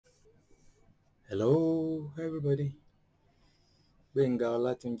Hello everybody, GBENGA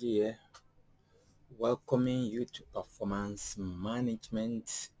OLATUNJI here, welcoming you to performance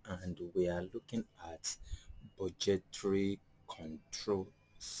management, and we are looking at budgetary control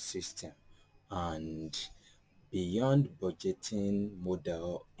system. And beyond budgeting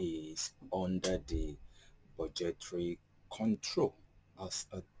model is under the budgetary control as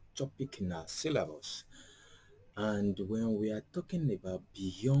a topic in our syllabus. And when we are talking about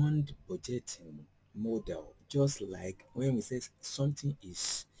beyond budgeting model, just like when we say something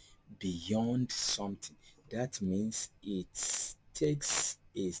is beyond something, that means it takes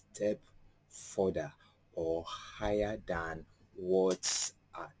a step further or higher than what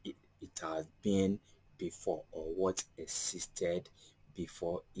it has been before, or what existed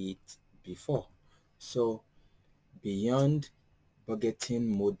before it before. So beyond budgeting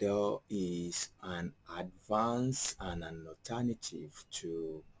model is an advance and an alternative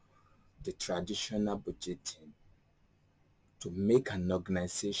to the traditional budgeting to make an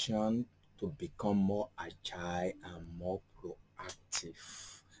organization to become more agile and more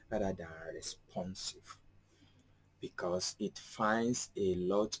proactive rather than responsive, because it finds a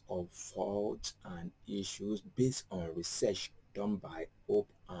lot of faults and issues based on research done by Hope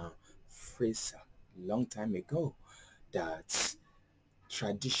and Fraser long time ago, that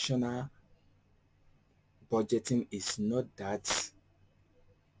traditional budgeting is not that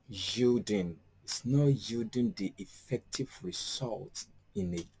yielding, it's not yielding the effective results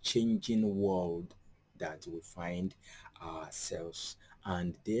in a changing world that we find ourselves,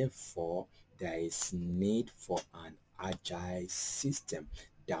 and therefore there is need for an agile system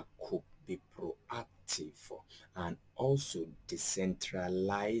that could be proactive and also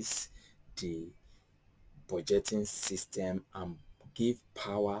decentralize the budgeting system and give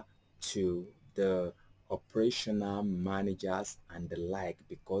power to the operational managers and the like,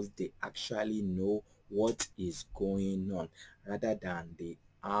 because they actually know what is going on rather than the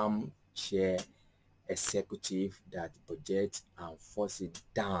armchair executive that budget and force it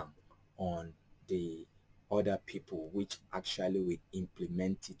down on the other people, which actually will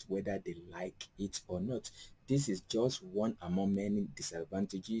implement it whether they like it or not. This is just one among many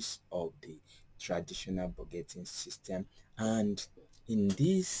disadvantages of the traditional budgeting system, and in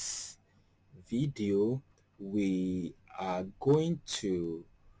this video we are going to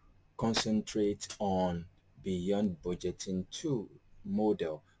concentrate on beyond budgeting 2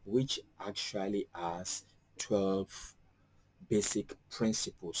 model, which actually has 12 basic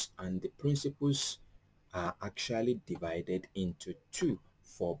principles, and the principles are actually divided into 2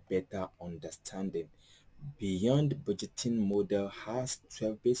 for better understanding. Beyond budgeting model has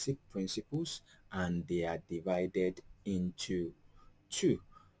 12 basic principles and they are divided into 2.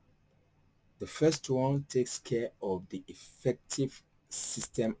 The first one takes care of the effective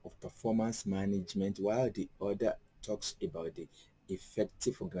system of performance management, while the other talks about the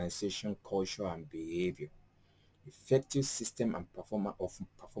effective organization culture and behavior. Effective system and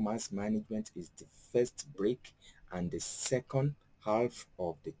performance management is the first break, and the second half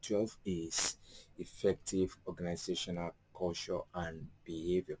of the 12 is effective organizational culture and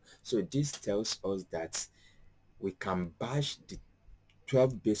behavior. So this tells us that we can bash the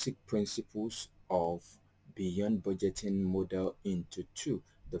 12 basic principles of beyond budgeting model into 2.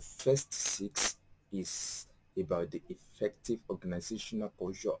 The first 6 is about the effective organizational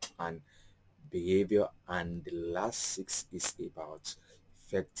culture and behavior, and the last 6 is about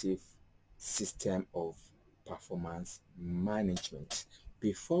effective system of performance management.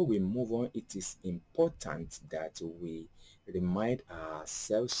 Before we move on, it is important that we remind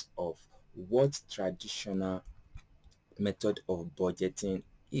ourselves of what traditional method of budgeting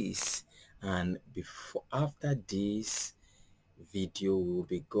is, and after this video we will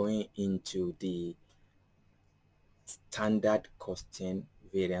be going into the standard costing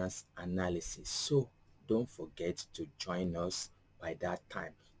variance analysis, so don't forget to join us by that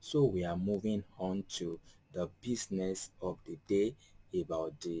time. So we are moving on to the business of the day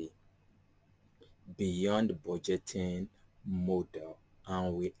about the beyond budgeting model,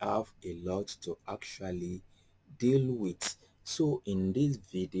 and we have a lot to actually deal with. So in this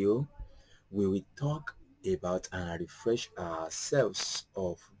video we will talk about and refresh ourselves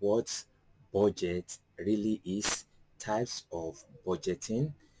of what budget really is, types of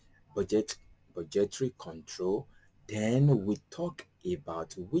budgeting, budgetary control. Then we talk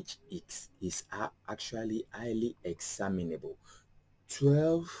about which is actually highly examinable.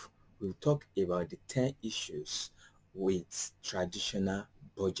 12, we'll talk about the 10 issues with traditional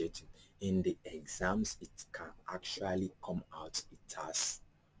budgeting. In the exams it can actually come out it has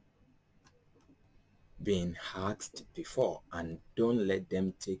been asked before, and don't let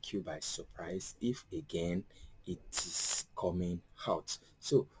them take you by surprise if again it is coming out.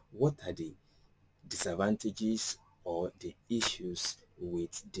 So what are the disadvantages or the issues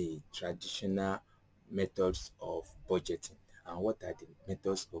with the traditional methods of budgeting, and what are the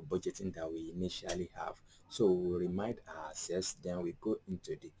methods of budgeting that we initially have? So we'll remind ourselves, then we go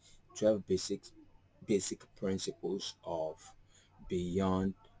into the 12 basic principles of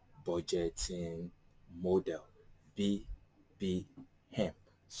beyond budgeting model, BBM.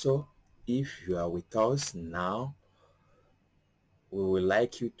 So if you are with us now, we would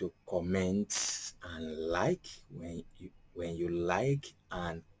like you to comment and like. When you like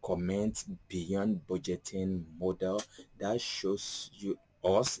and comment beyond budgeting model, that shows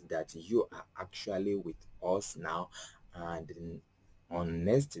us that you are actually with us now. And on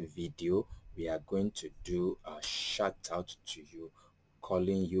next video, we are going to do a shout out to you,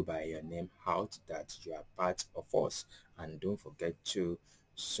 calling you by your name out, that you are part of us. And don't forget to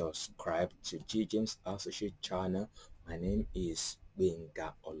subscribe to GJAMES Associate channel. My name is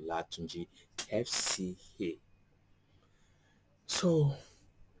BENGA OLATUNJI, FCA. So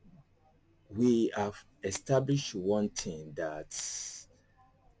we have established one thing, that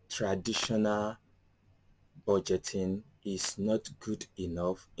traditional budgeting is not good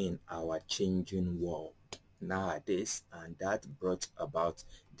enough in our changing world nowadays, and that brought about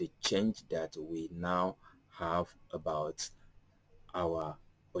the change that we now have about our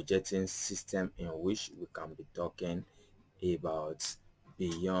budgeting system, in which we can be talking about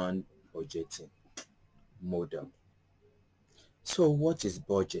beyond budgeting model. So what is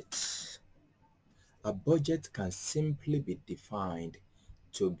budget? A budget can simply be defined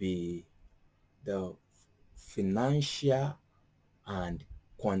to be the financial and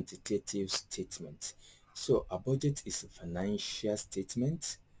quantitative statement. So a budget is a financial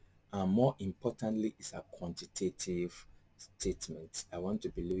statement, and more importantly is a quantitative statement. I want to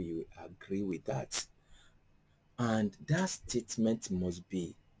believe you agree with that. And that statement must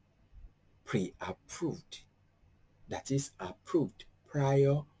be pre-approved, that is approved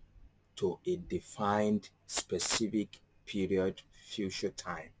prior to a defined specific period, future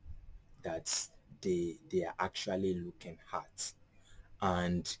time that they are actually looking at.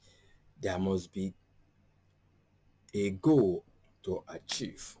 And there must be a goal to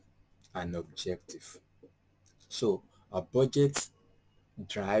achieve, an objective. So a budget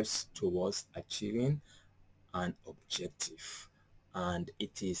drives towards achieving an objective, and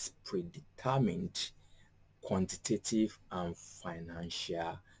it is predetermined quantitative and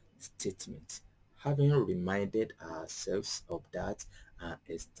financial statement. Having reminded ourselves of that and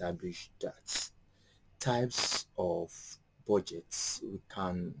established that, types of budgets, we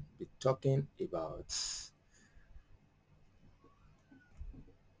can be talking about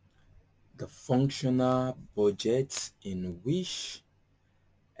the functional budget, in which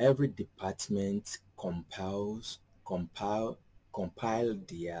every department compile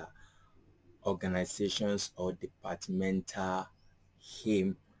their organizations or departmental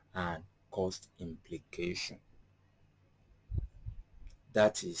aim and cost implication.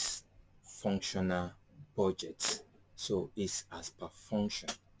 That is functional budget. So it's as per function: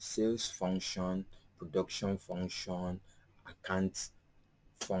 sales function, production function, account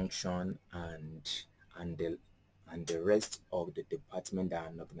function, and the rest of the department that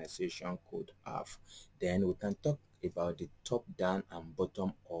an organization could have. Then we can talk about the top down and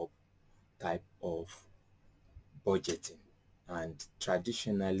bottom up type of budgeting, and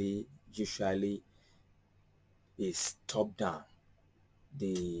traditionally, usually, is top down.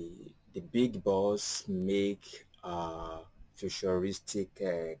 The big boss make futuristic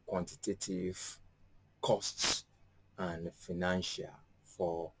quantitative costs and financial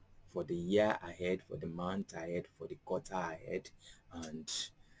for the year ahead, for the month ahead, for the quarter ahead, and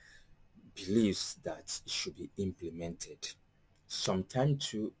believes that it should be implemented. Sometimes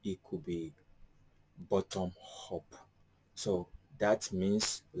too, it could be bottom up. So that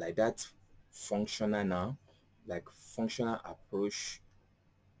means, like that functional now, like functional approach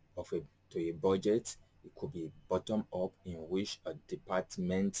of to a budget, it could be bottom up, in which a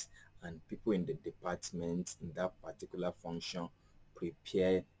department and people in the department in that particular function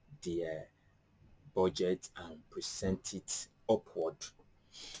prepare their budget and present it upward.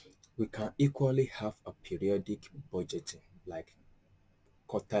 We can equally have a periodic budgeting, like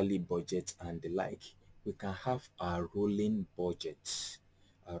quarterly budget and the like. We can have a rolling budget.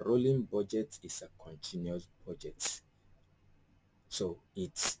 A rolling budget is a continuous budget, so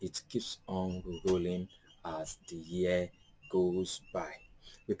it keeps on rolling as the year goes by.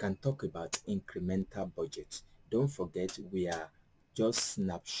 We can talk about incremental budget. Don't forget, we are just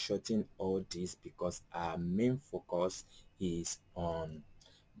snapshotting all this because our main focus is on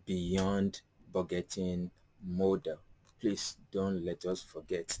beyond budgeting model. Please don't let us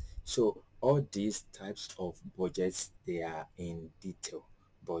forget. So all these types of budgets, they are in detail,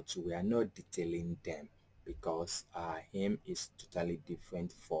 but we are not detailing them because our aim is totally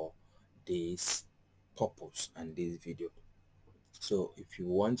different for this purpose and this video. So if you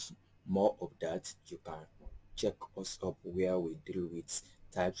want more of that, you can check us up where we deal with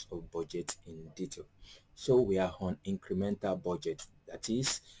types of budget in detail. So we are on incremental budget, that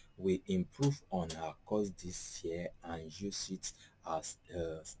is, we improve on our cost this year and use it as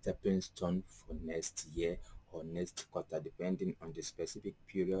a stepping stone for next year or next quarter, depending on the specific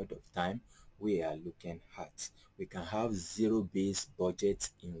period of time we are looking at. We can have zero-based budget,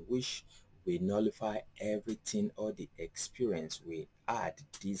 in which we nullify everything, all the experience we had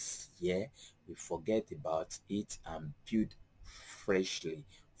this year, we forget about it and build freshly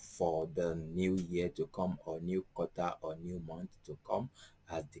for the new year to come, or new quarter, or new month to come,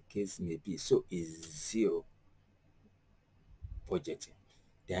 as the case may be. So it's zero budgeting.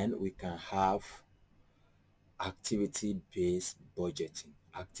 Then we can have activity-based budgeting.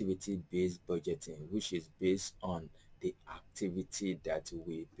 Activity-based budgeting, which is based on the activity that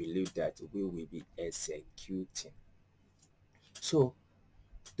we believe that we will be executing. So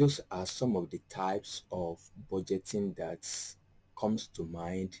those are some of the types of budgeting that comes to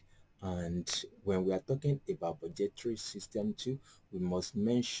mind. And when we are talking about budgetary system too, we must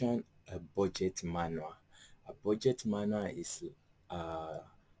mention a budget manual. A budget manual is a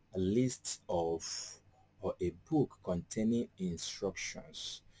list of, or a book containing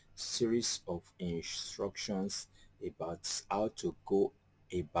instructions, series of instructions about how to go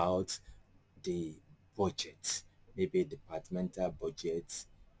about the budget, maybe departmental budget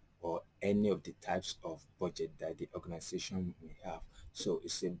or any of the types of budget that the organization may have. So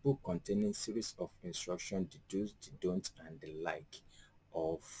it's a book containing series of instructions, the do's, the don'ts, and the like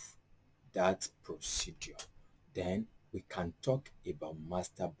of that procedure. Then we can talk about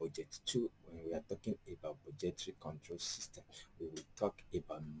master budget too. When we are talking about budgetary control system, we will talk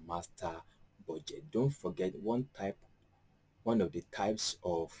about master budget. Don't forget, one of the types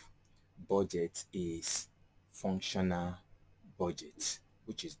of budget is functional budget,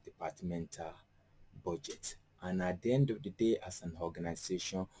 which is departmental budget. And at the end of the day, as an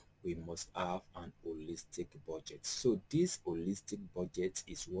organization, we must have an holistic budget. So this holistic budget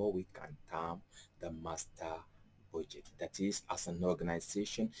is what we can term the master budget. That is, as an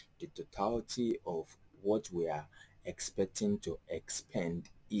organization, the totality of what we are expecting to expend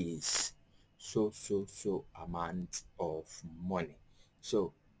is so amount of money.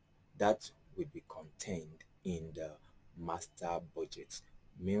 So that will be contained in the master budget.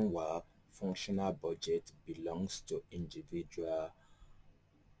 Meanwhile, functional budget belongs to individual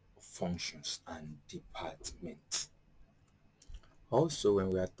functions and departments. Also, when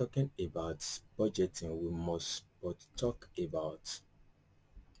we are talking about budgeting, we must talk about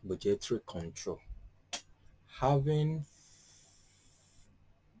budgetary control. Having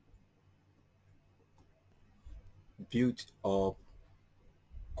built up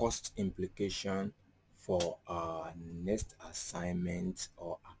cost implication for our next assignment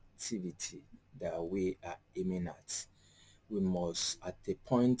or activity that we are aiming at, we must at a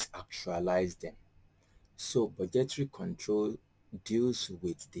point actualize them. So budgetary control deals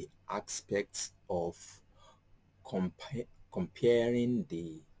with the aspects of comparing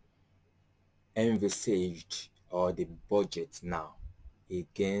the envisaged or the budget now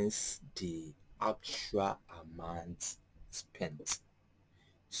against the actual amount spent.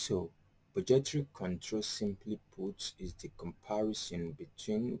 So budgetary control, simply put, is the comparison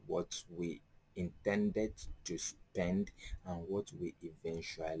between what we intended to spend and what we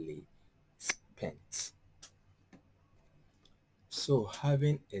eventually spent. So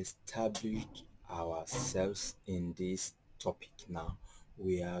having established ourselves in this topic now,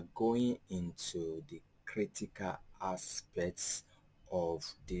 we are going into the critical aspects of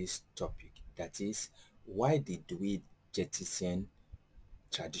this topic. That is, why did we jettison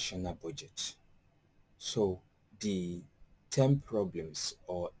traditional budget? So the 10 problems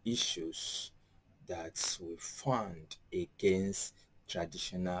or issues that we found against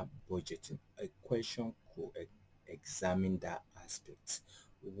traditional budgeting, a question could examine that aspect.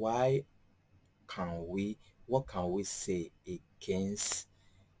 What can we say against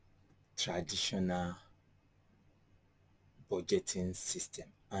traditional budgeting system?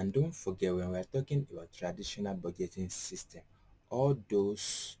 And don't forget, when we're talking about traditional budgeting system, all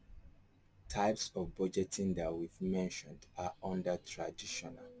those types of budgeting that we've mentioned are under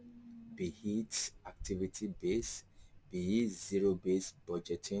traditional, be it activity based, be it zero-based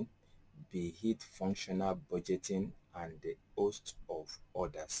budgeting, be it functional budgeting, and the host of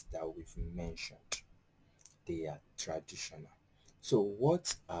others that we've mentioned. They are traditional. So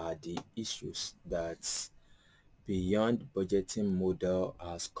what are the issues that beyond budgeting model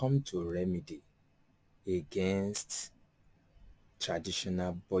has come to remedy against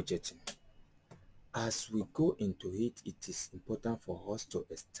traditional budgeting? As we go into it, it is important for us to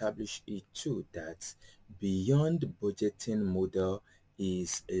establish it too that beyond budgeting model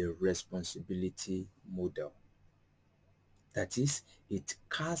is a responsibility model. That is, it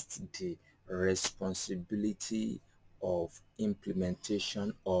casts the responsibility of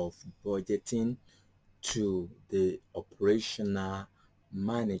implementation of budgeting to the operational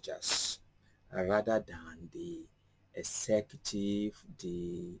managers rather than the executive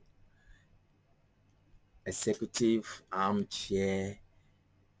armchair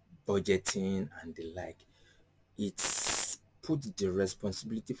budgeting and the like. It's put the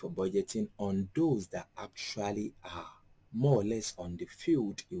responsibility for budgeting on those that actually are more or less on the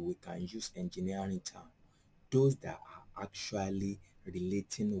field, if we can use engineering term, those that are actually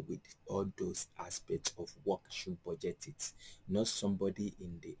relating with all those aspects of work should budget it, not somebody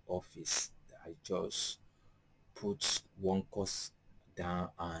in the office that just puts one cost down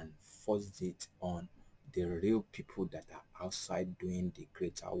and forced it on the real people that are outside doing the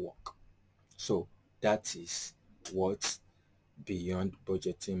greater work. So that is what beyond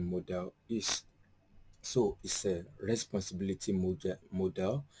budgeting model is. So it's a responsibility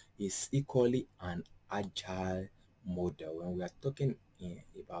model. Is equally an agile model. When we are talking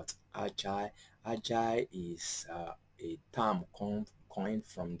about agile is a term coined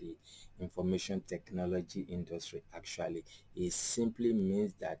from the information technology industry. Actually, it simply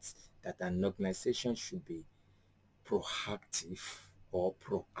means that an organization should be proactive or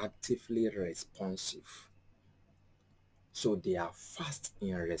proactively responsive. So they are fast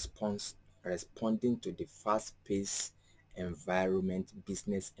in responding to the fast-paced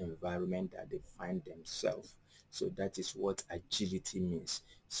business environment that they find themselves. So that is what agility means.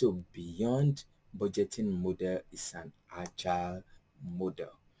 So beyond budgeting model is an agile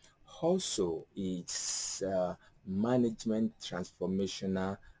model. Also, it's management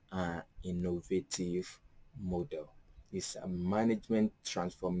transformational and innovative model. It's a management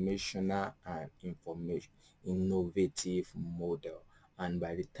transformational and innovative model. And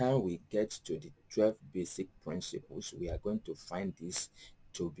by the time we get to the 12 basic principles, we are going to find this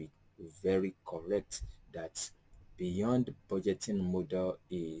to be very correct, that beyond budgeting model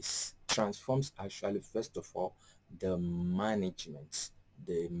transforms actually first of all the management,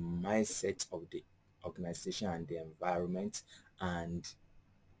 the mindset of the organization and the environment, and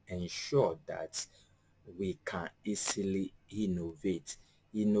ensure that we can easily innovate.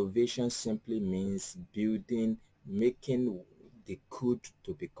 Innovation simply means making the good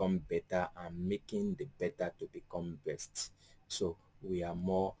to become better and making the better to become best. So we are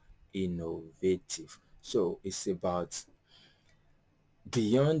more innovative. So it's about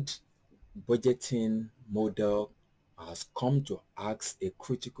beyond budgeting model has come to ask a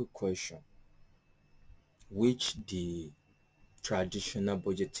critical question, which the traditional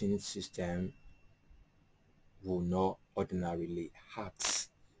budgeting system will not ordinarily ask.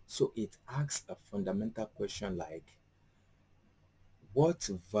 So it asks a fundamental question like, what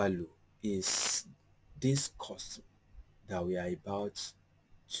value is this cost that we are about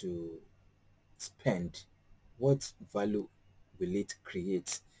to spend? What value will it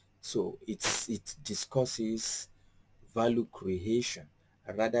create? So it discusses value creation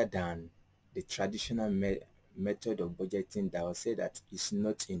rather than the traditional method of budgeting that will say that it's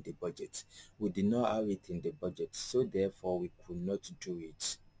not in the budget. We did not have it in the budget, so therefore we could not do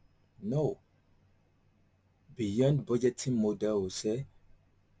it. No. Beyond budgeting model will say,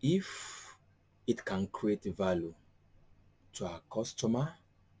 if it can create value to our customer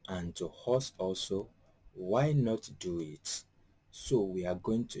and to us also, why not do it? So we are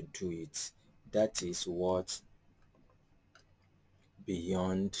going to do it. That is what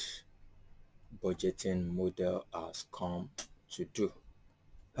beyond budgeting model has come to do.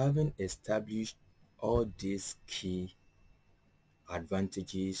 Having established all these key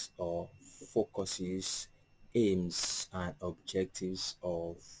advantages or focuses, aims and objectives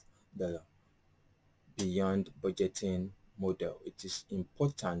of the beyond budgeting model, it is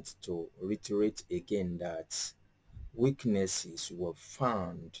important to reiterate again that weaknesses were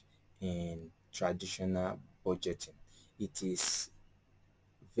found in traditional budgeting. It is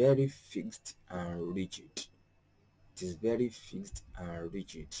very fixed and rigid. It is very fixed and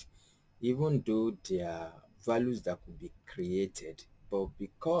rigid, even though there are values that could be created, but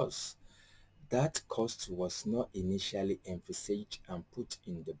because that cost was not initially envisaged and put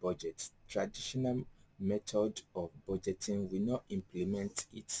in the budget. Traditional method of budgeting will not implement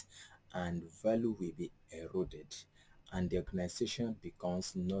it, and value will be eroded, and the organization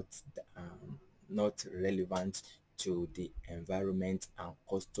becomes not relevant to the environment, and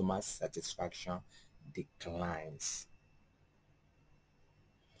customer satisfaction declines.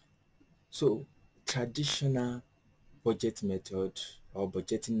 So traditional budget method or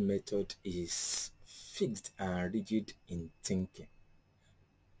budgeting method is fixed and rigid in thinking.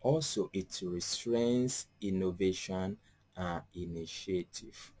 Also, it restrains innovation and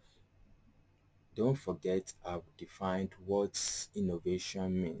initiative. Don't forget, I've defined what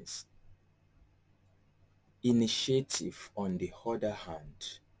innovation means. Initiative, on the other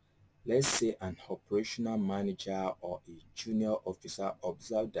hand, let's say an operational manager or a junior officer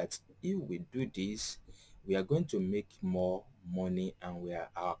observe that if we do this, we are going to make more money, and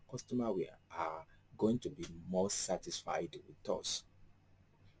our customer are going to be more satisfied with us.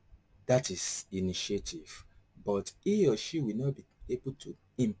 That is initiative. But he or she will not be able to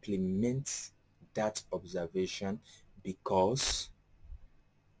implement that observation because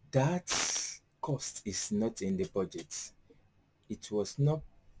that cost is not in the budget. It was not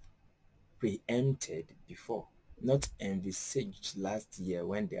preempted before, not envisaged last year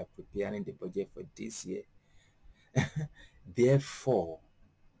when they are preparing the budget for this year. Therefore,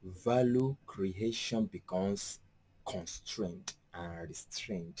 value creation becomes constrained and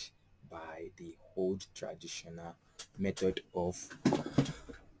restrained by the old traditional method of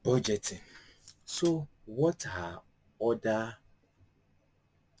budgeting. So, what are other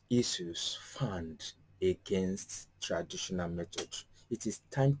issues found against traditional method? It is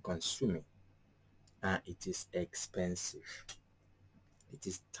time consuming and it is expensive. It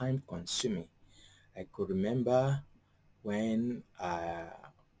is time consuming. I could remember when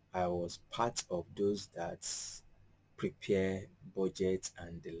I was part of those that prepare budget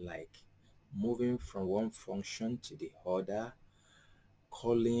and the like, moving from one function to the other,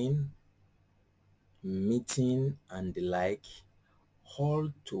 calling, meeting and the like, all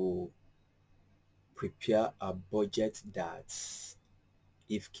to prepare a budget that,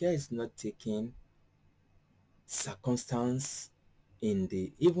 if care is not taken, circumstance in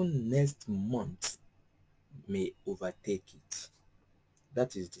the even next month may overtake it.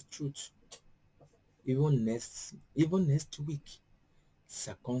 That is the truth. Even next week,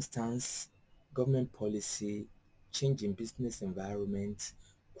 circumstance, government policy, change in business environment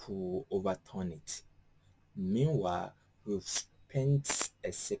could overturn it. Meanwhile, we've spent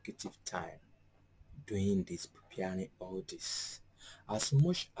executive time doing this, preparing all this. As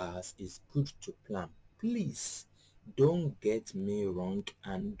much as it's good to plan, please don't get me wrong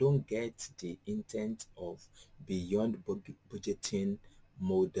and don't get the intent of beyond budgeting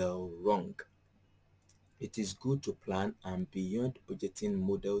model wrong. It is good to plan, and beyond budgeting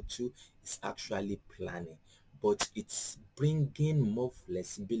model 2 is actually planning, but it's bringing more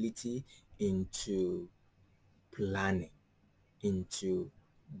flexibility into planning, into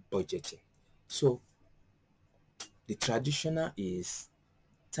budgeting. So the traditional is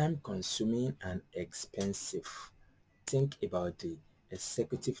time consuming and expensive. Think about the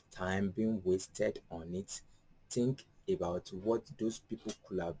executive time being wasted on it. Think about what those people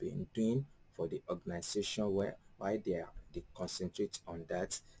could have been doing for the organization why they concentrate on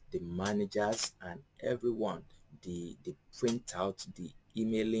that. The managers and everyone, the printout, the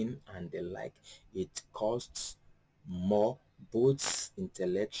emailing and the like. It costs more, both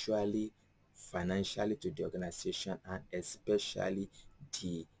intellectually, financially to the organization, and especially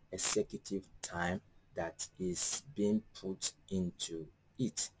the executive time that is being put into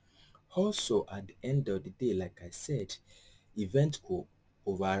it. Also, at the end of the day, like I said, event could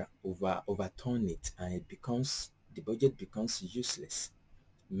overturn it, and the budget becomes useless.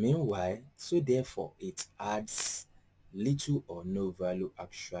 Meanwhile, so therefore it adds little or no value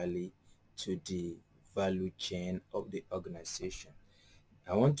actually to the value chain of the organization.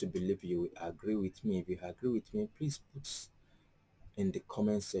 I want to believe you will agree with me. If you agree with me, please put in the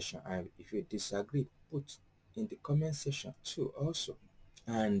comment section, and if you disagree, put in the comment section too also.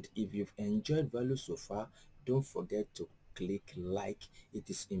 And if you've enjoyed value so far, don't forget to click like. It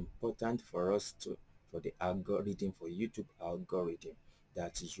is important for us for the algorithm, for YouTube algorithm,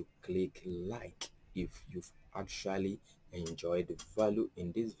 that you click like if you've actually enjoyed the value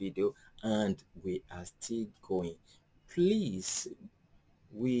in this video and we are still going. Please,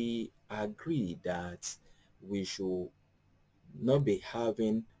 we agree that we should not be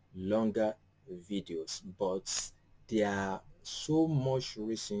having longer videos, but there are so much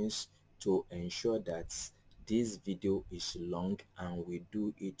reasons to ensure that this video is long and we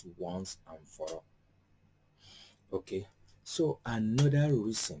do it once and for all. Okay, so another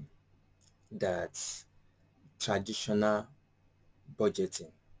reason that traditional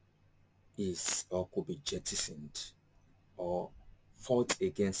budgeting is or could be jettisoned or fought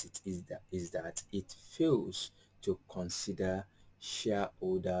against it is that it fails to consider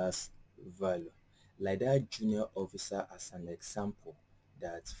shareholders' value. Like that junior officer as an example,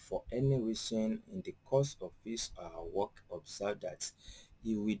 that for any reason in the course of his work observed that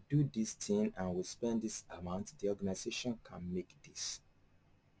he will do this thing and will spend this amount, the organization can make this.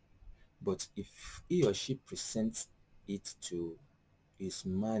 But if he or she presents it to his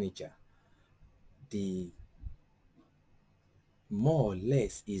manager, the more or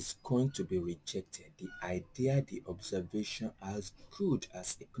less is going to be rejected. The idea, the observation, as good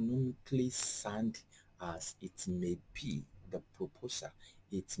as economically sound as it may be, the proposal,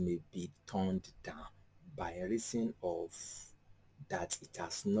 it may be turned down by reason of that it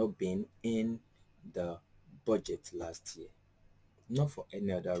has not been in the budget last year, not for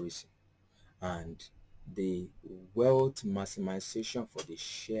any other reason. And the wealth maximization for the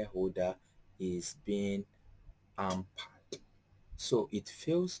shareholder is being hampered. So it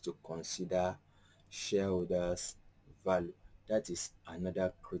fails to consider shareholders' value. That is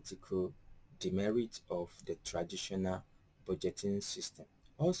another critical demerit of the traditional budgeting system.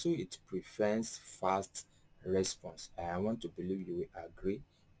 Also, it prevents fast response. I want to believe you will agree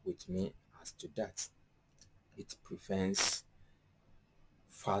with me as to that. It prevents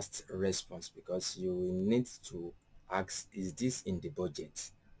fast response because you will need to ask, is this in the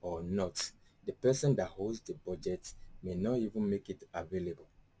budget or not? The person that holds the budget may not even make it available.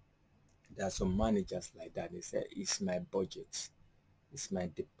 There are some managers like that. They say, it's my budget, it's my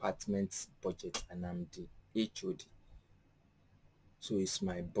department's budget, and I'm the HOD, so it's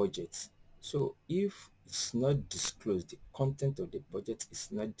my budget. So if it's not disclosed, the content of the budget is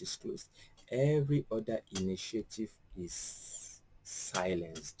not disclosed, every other initiative is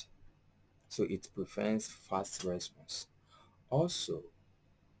silenced. So it prevents fast response. Also,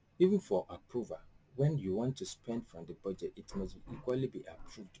 even for approval, when you want to spend from the budget, it must equally be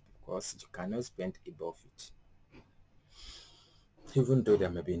approved because you cannot spend above it. Even though there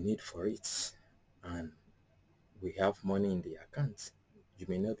may be need for it and we have money in the account, you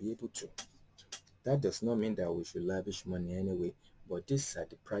may not be able to. That does not mean that we should lavish money anyway, but these are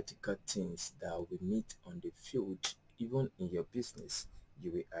the practical things that we meet on the field. Even in your business,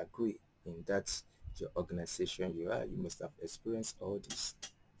 you will agree in that your organization you must have experienced all this.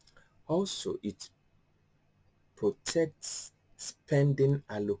 Also, it protects spending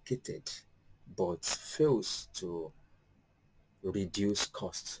allocated but fails to reduce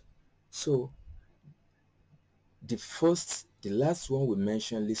costs. So the last one we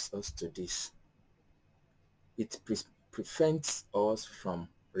mentioned leads us to this. It prevents us from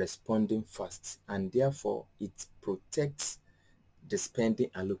responding fast, and therefore it protects the spending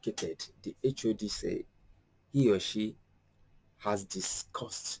allocated. The HOD say he or she has this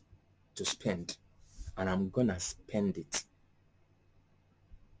cost to spend and I'm gonna spend it,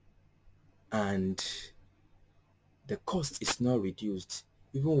 and the cost is not reduced.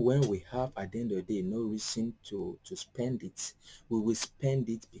 Even when we have at the end of the day no reason to spend it, we will spend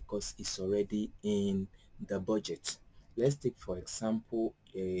it because it's already in the budget. Let's take for example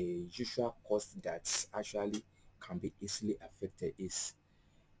a usual cost that actually can be easily affected is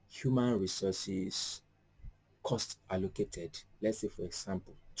human resources cost allocated. Let's say for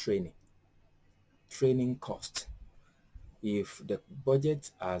example training cost. If the budget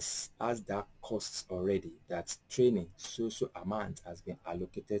has that cost already, that training so amount has been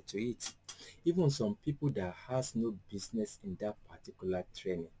allocated to it. Even some people that has no business in that particular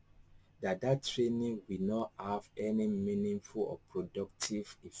training, that training will not have any meaningful or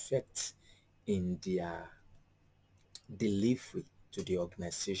productive effect in their delivery to the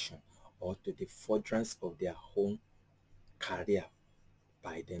organization or to the furtherance of their own career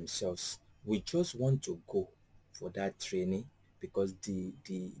by themselves. We just want to go for that training because the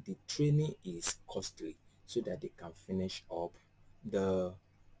training is costly, so that they can finish up the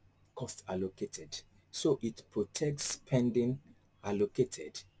cost allocated. So it protects spending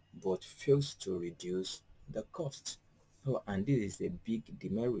allocated but fails to reduce the cost. Oh, and this is a big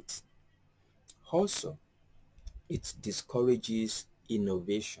demerit. Also, it discourages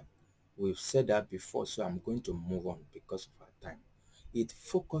innovation. We've said that before, so I'm going to move on because of our time. It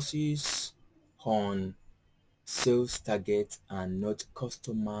focuses on sales target and not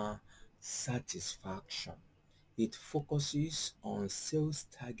customer satisfaction. It focuses on sales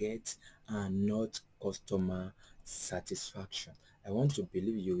target and not customer satisfaction. I want to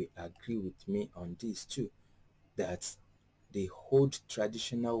believe you will agree with me on this too. that the old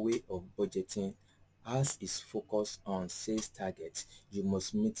traditional way of budgeting has its focus on sales targets. You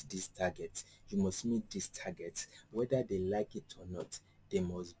must meet this target, you must meet this target, whether they like it or not, they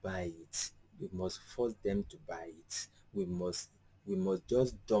must buy it. We must force them to buy it. We must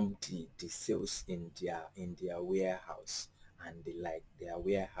just dump the sales in their warehouse and the like, their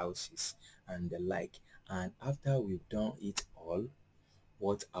warehouses and the like. And after we've done it all,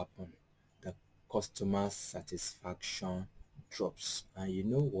 what happened? The customer satisfaction drops. And you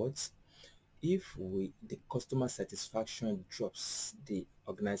know what? If the customer satisfaction drops, the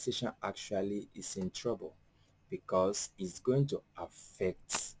organization actually is in trouble, because it's going to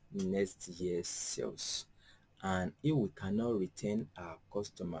affect next year's sales. And if we cannot retain our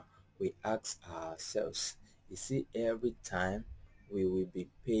customer, we ask ourselves, you see, every time we will be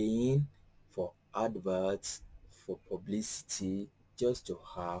paying for adverts, for publicity, just to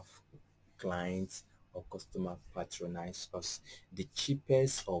have clients or customer patronize us. The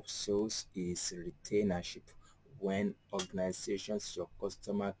cheapest of sales is retainership. When organizations, your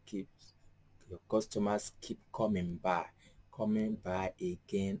customers keep coming by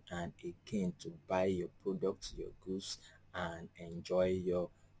again and again to buy your products, your goods, and enjoy your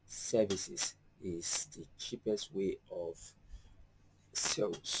services, is the cheapest way of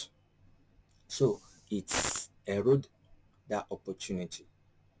sales. So it's erode that opportunity.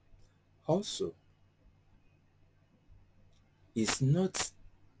 Also, it's not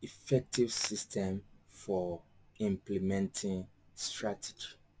effective system for implementing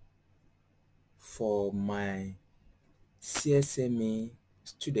strategy. For my CSME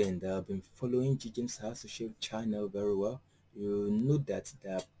student that have been following GJAMES Associate channel very well, you know that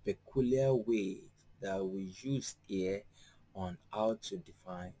the peculiar way that we use here on how to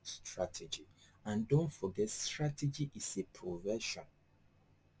define strategy. And don't forget, strategy is a profession.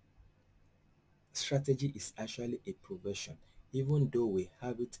 Strategy is actually a profession, even though we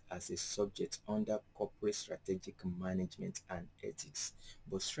have it as a subject under corporate strategic management and ethics.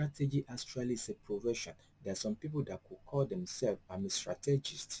 But strategy actually is a profession. There are some people that could call themselves, I'm a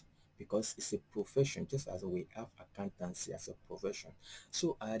strategist, because it's a profession, just as we have accountancy as a profession.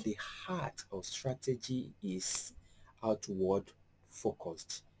 So at the heart of strategy is outward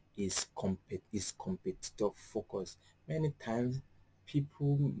focused, is competitor focused. Many times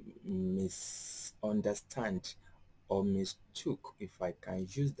people misunderstand or mistook, if I can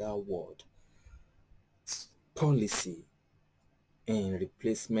use that word, policy in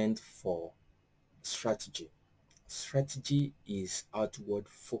replacement for strategy. Strategy is outward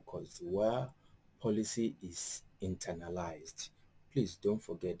focused, while policy is internalized. Please don't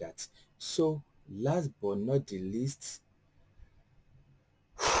forget that. So last but not the least,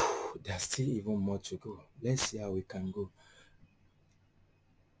 there's still even more to go. Let's see how we can go.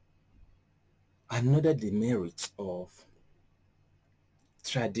 Another demerit of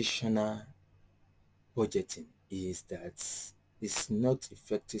traditional budgeting is that it's not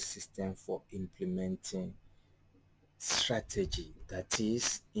effective system for implementing strategy, that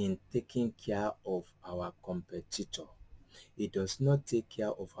is, in taking care of our competitor. It does not take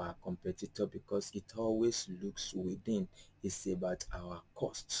care of our competitor because it always looks within. It's about our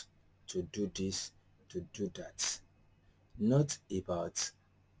cost to do this, to do that, not about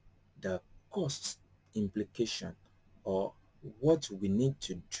the cost implication or what we need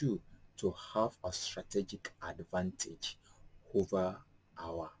to do to have a strategic advantage over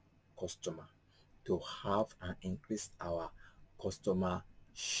our customer, to have and increase our customer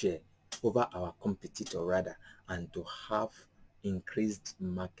share over our competitor rather, and to have increased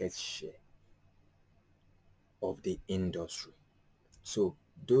market share of the industry. So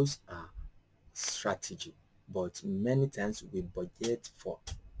those are strategy, but many times we budget for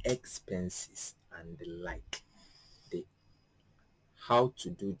expenses and the like, the how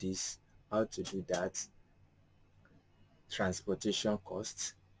to do this, how to do that, transportation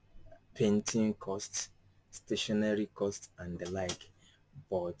costs, painting costs, stationery costs, and the like,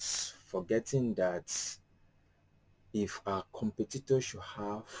 but forgetting that if our competitor should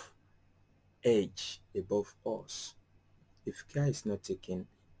have edge above us, if care is not taken,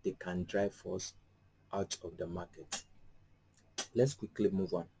 they can drive us out of the market. Let's quickly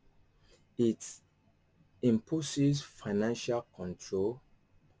move on. It imposes financial control,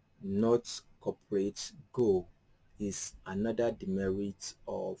 not corporate goal, is another demerit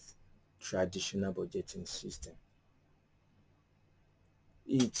of traditional budgeting system.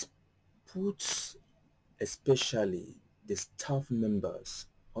 It puts especially the staff members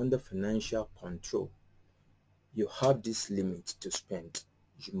under financial control. You have this limit to spend.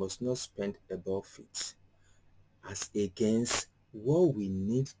 You must not spend above it, as against what we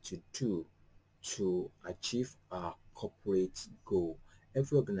need to do to achieve our corporate goal.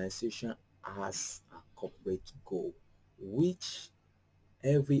 Every organization has a corporate goal, which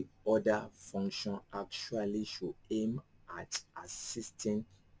every other function actually should aim at assisting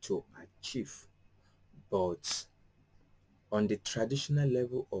to achieve. But on the traditional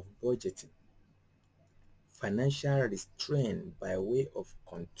level of budgeting, financial restraint by way of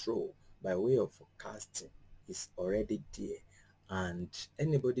control, by way of forecasting, is already there, and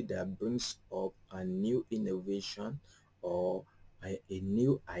anybody that brings up a new innovation or a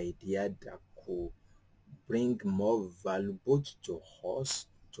new idea that could bring more value both to us,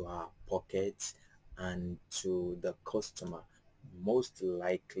 to our pockets, and to the customer, most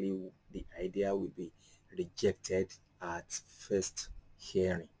likely the idea will be rejected at first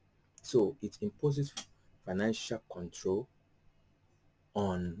hearing. So it imposes financial control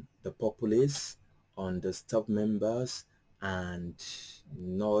on the populace, on the staff members, and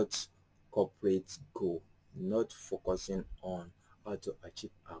not corporate goal, not focusing on how to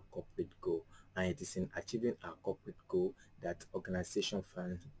achieve our corporate goal. And it is in achieving our corporate goal that organization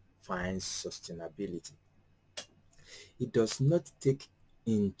finds sustainability. It does not take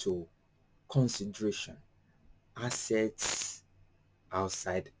into consideration assets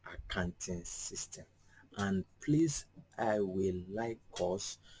outside accounting system. And please, I will like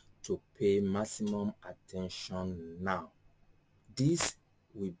us to pay maximum attention now. This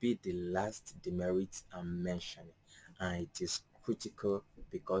will be the last demerit I'm mentioning, and it is critical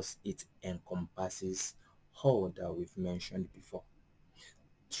because it encompasses all that we've mentioned before.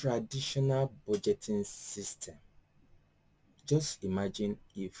 Traditional budgeting system. Just imagine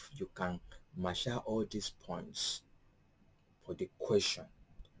if you can marshal all these points for the question.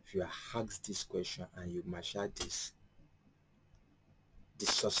 If you are asked this question and you marshal this, the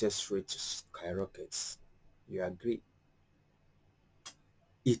success rate skyrockets. You agree?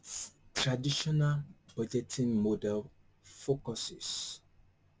 Its traditional budgeting model focuses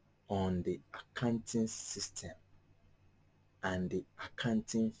on the accounting system and the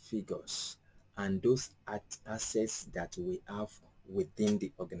accounting figures and those assets that we have within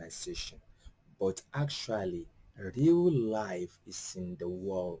the organization. But actually, real life is in the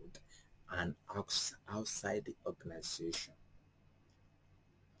world and outside the organization.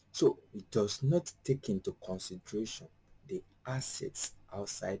 So it does not take into consideration the assets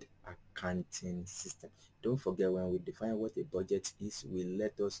outside accounting system. Don't forget, when we define what a budget is, we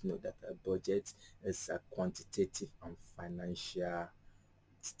let us know that a budget is a quantitative and financial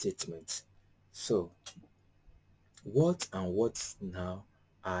statement. So what now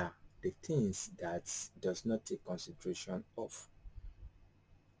are the things that does not take consideration of?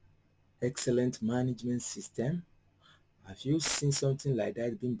 Excellent management system. Have you seen something like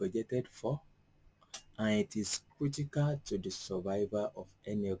that being budgeted for? And it is critical to the survival of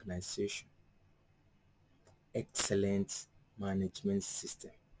any organization. Excellent management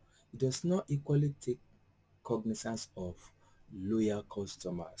system. It does not equally take cognizance of loyal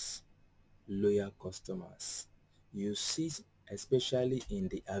customers. Loyal customers. You see, especially in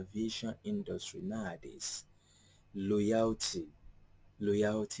the aviation industry nowadays, loyalty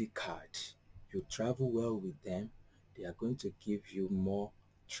card. You travel well with them, they are going to give you more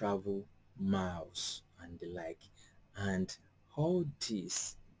travel miles and the like. And all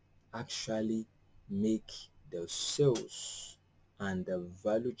this actually make the sales and the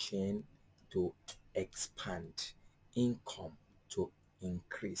value chain to expand, income to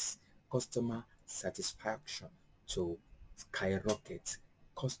increase, customer satisfaction to skyrocket,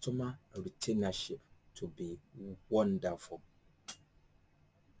 customer retainership to be wonderful.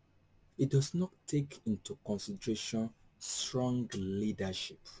 It does not take into consideration strong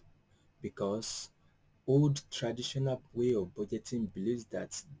leadership, because old traditional way of budgeting believes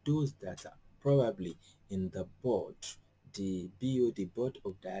that those that are probably in the board, the BO, the board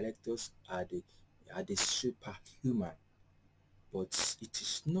of directors, are the superhuman. But it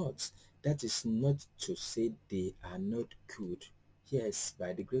is not. That is not to say they are not good. Yes,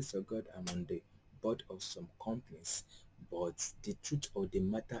 by the grace of God, I'm on the board of some companies, but the truth of the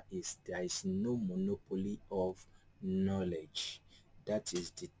matter is there is no monopoly of knowledge. That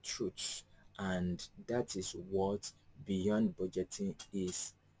is the truth, and that is what beyond budgeting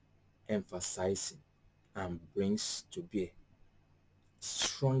is emphasizing and brings to bear.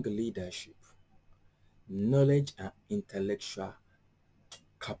 Strong leadership, knowledge and intellectual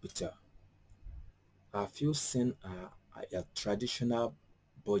capital. Have you seen a traditional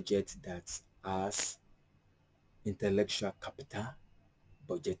budget that has intellectual capital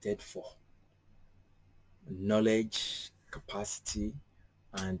budgeted for? Knowledge, capacity,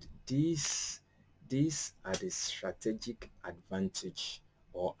 and these are the strategic advantages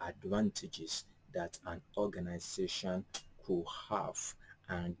that an organization could have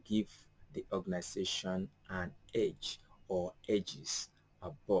and give the organization an edge or edges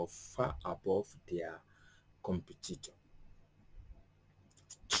far above their competitor.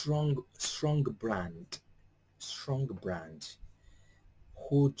 Strong brand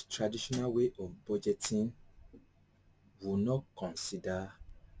hold traditional way of budgeting will not consider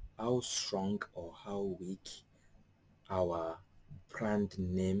how strong or how weak our brand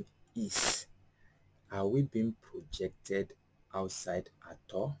name is. Are we being projected outside at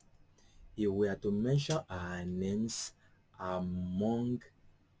all? If we are to mention our names among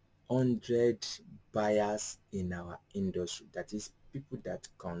 100 buyers in our industry, that is people that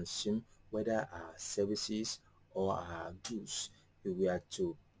consume whether our services or our goods, if we are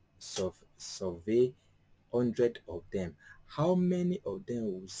to survey 100 of them, how many of them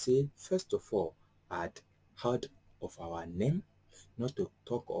will say, first of all, had heard of our name, not to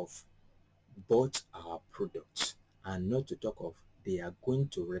talk of bought our products, and not to talk of they are going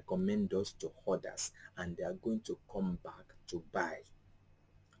to recommend us to others and they are going to come back to buy?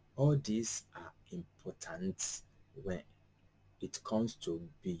 All these are important when it comes to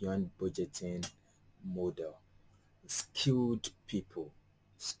beyond budgeting model. Skilled people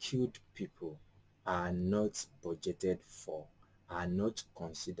are not budgeted for, are not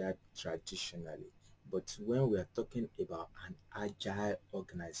considered traditionally. But when we are talking about an agile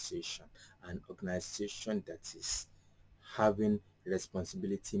organization, an organization that is having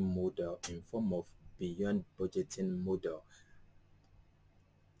responsibility model in form of beyond budgeting model,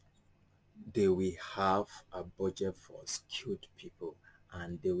 they will have a budget for skilled people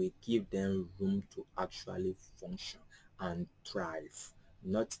and they will give them room to actually function and thrive.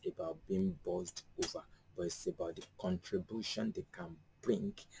 Not about being buzzed over, but it's about the contribution they can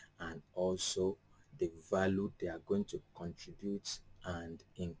bring and also the value they are going to contribute and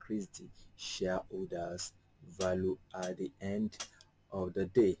increase the shareholders' value at the end of the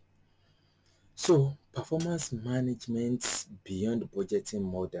day. So, performance management beyond budgeting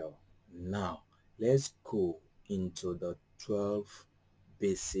model. Now, let's go into the 12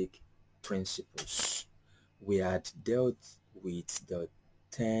 basic principles. We had dealt with the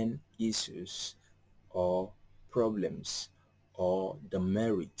 10 issues or problems or the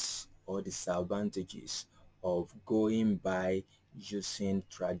merits or disadvantages of going by using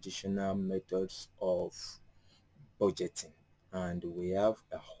traditional methods of budgeting, and we have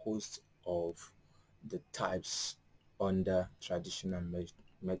a host of the types under traditional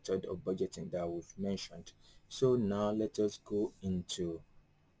method of budgeting that we've mentioned. So now let us go into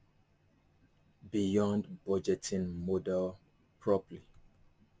beyond budgeting model properly.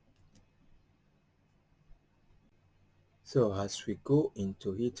 So as we go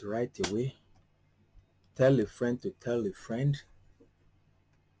into it right away, tell a friend to tell a friend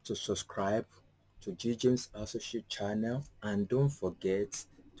to subscribe to GJAMES Associate channel, and don't forget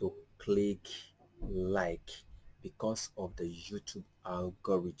to click like because of the YouTube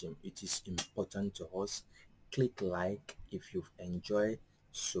algorithm. It is important to us. Click like if you've enjoyed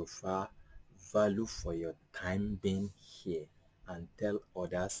so far, value for your time being here, and tell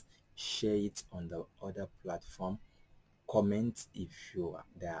others, share it on the other platform, comment if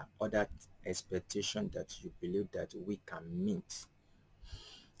there are other expectations that you believe that we can meet.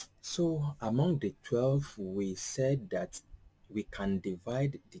 So among the 12, we said that we can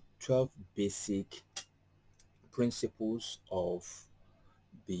divide the 12 basic principles of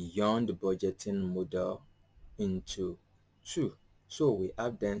beyond budgeting model into 2. So we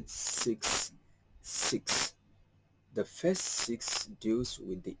have then 6. The first 6 deals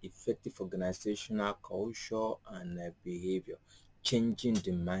with the effective organizational culture and behavior, changing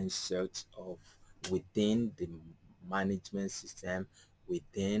the mindset of within the management system,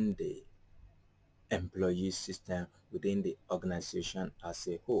 within the employee system, within the organization as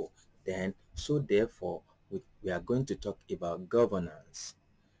a whole. Then, so therefore, we are going to talk about governance.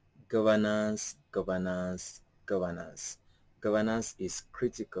 Governance is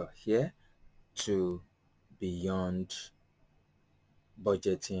critical here to beyond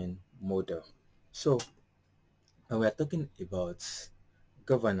budgeting model. So when we are talking about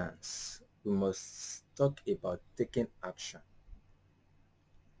governance, we must talk about taking action,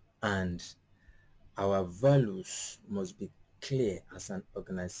 and our values must be clear as an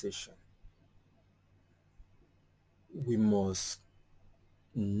organization. We must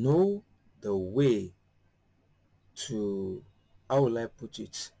know the way to, how will I put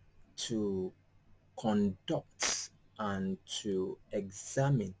it, to conduct and to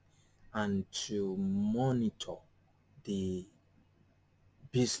examine and to monitor the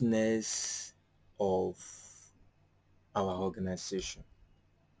business of our organization.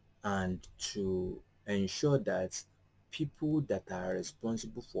 and to ensure that people that are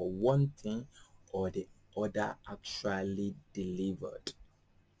responsible for one thing or the other actually delivered.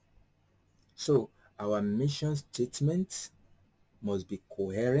 So our mission statement must be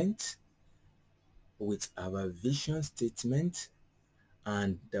coherent with our vision statement,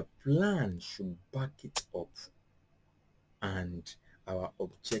 and the plan should back it up, and our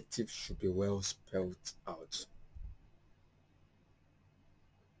objective should be well spelled out.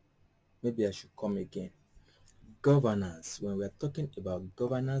 Maybe I should come again. Governance. When we are talking about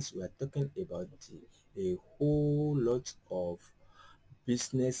governance, we are talking about a whole lot of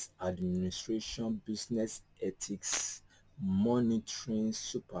business administration, business ethics, monitoring,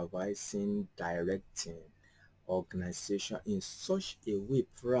 supervising, directing organization in such a way.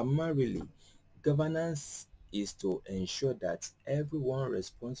 Primarily, governance is to ensure that everyone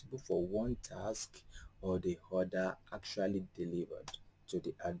responsible for one task or the other actually delivered to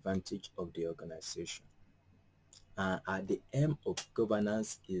the advantage of the organization. At the aim of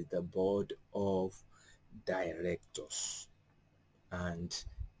governance is the board of directors, and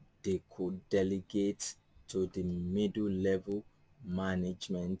they could delegate to the middle level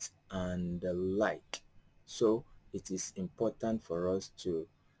management and the like. So it is important for us to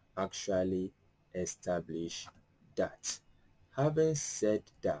actually establish that. Having said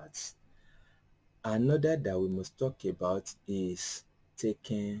that, another that we must talk about is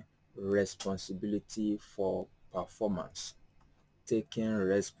taking responsibility for performance. Taking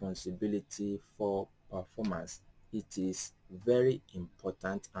responsibility for performance. It is very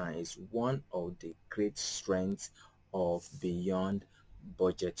important and is one of the great strengths of beyond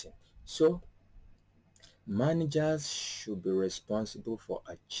budgeting. So managers should be responsible for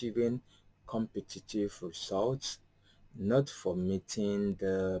achieving competitive results, not for meeting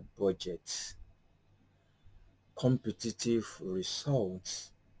the budget. Competitive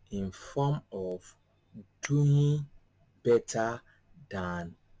results in form of doing better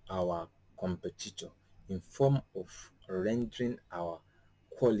than our competitor, in form of rendering our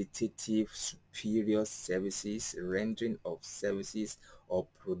qualitative superior services, rendering of services or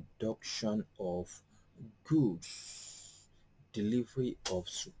production of goods, delivery of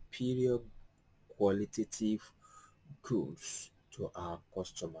superior qualitative goods to our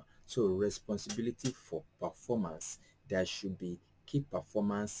customer. So responsibility for performance, there should be key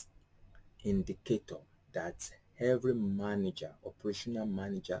performance indicator that every manager, operational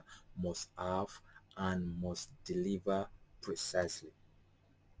manager, must have and must deliver precisely.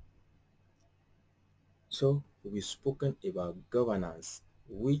 So we've spoken about governance,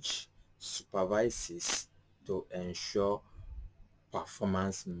 which supervises to ensure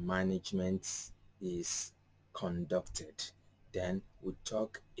performance management is conducted. Then we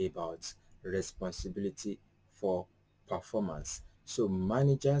talk about responsibility for performance. So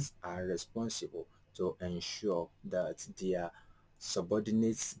managers are responsible to ensure that their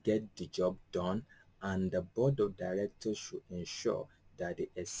subordinates get the job done, and the board of directors should ensure that the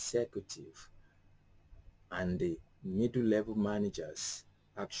executive and the middle level managers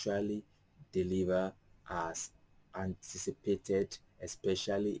actually deliver as anticipated,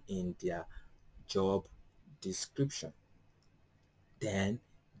 especially in their job description. Then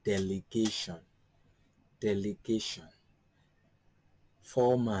delegation.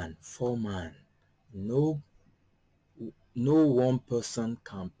 Foreman. No one person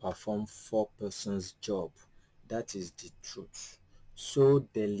can perform four persons job. That is the truth. So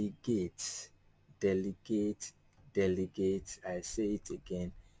delegate. I say it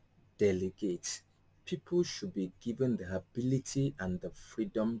again, delegate. People should be given the ability and the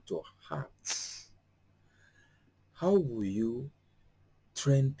freedom to act. How will you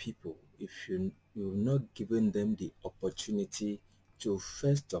train people if you're not giving them the opportunity to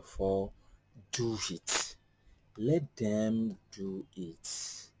first of all do it? Let them do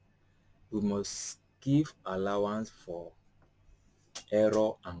it. We must give allowance for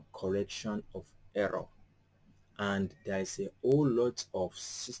error and correction of error. And there is a whole lot of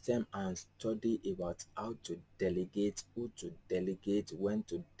system and study about how to delegate, who to delegate, when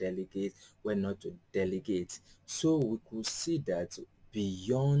to delegate, when not to delegate. So we could see that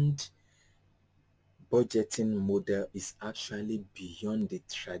beyond budgeting model is actually beyond the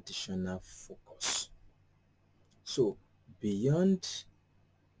traditional focus. So beyond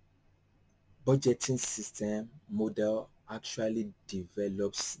budgeting system model actually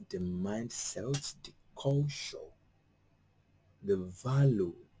develops the mindset, the culture, the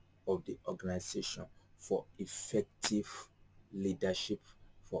value of the organization for effective leadership,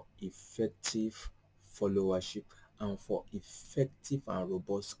 for effective followership, and for effective and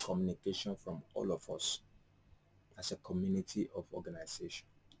robust communication from all of us as a community of organization.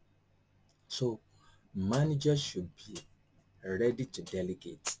 So managers should be ready to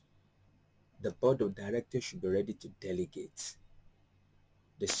delegate. The board of directors should be ready to delegate.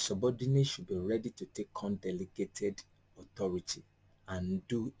 The subordinates should be ready to take on delegated authority and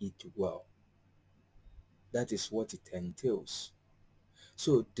do it well. That is what it entails.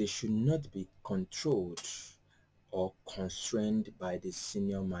 So they should not be controlled or constrained by the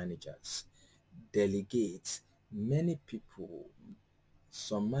senior managers. Delegate. Many people,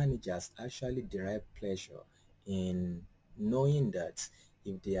 some managers actually derive pleasure in knowing that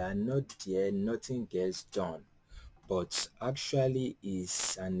if they are not there, nothing gets done. But actually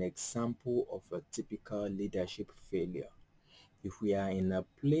is an example of a typical leadership failure. If we are in a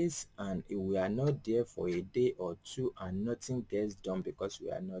place and if we are not there for a day or two and nothing gets done because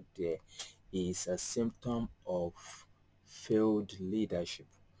we are not there, is a symptom of failed leadership.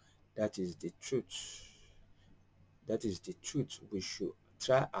 That is the truth. That is the truth. We should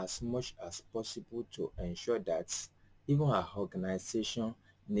try as much as possible to ensure that even our organization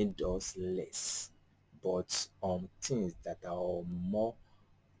needs us less, but on things that are of more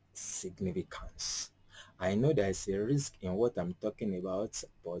significance. I know there is a risk in what I'm talking about,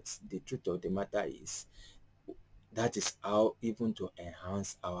 but the truth of the matter is that is how even to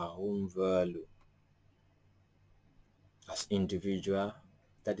enhance our own value as individual.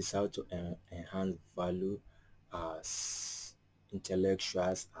 That is how to enhance value as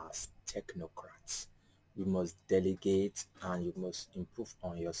intellectuals, as technocrats. You must delegate and you must improve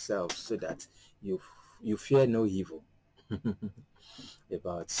on yourself so that you fear no evil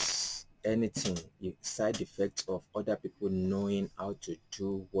about anything, side effects of other people knowing how to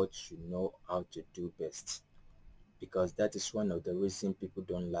do what you know how to do best, because that is one of the reasons people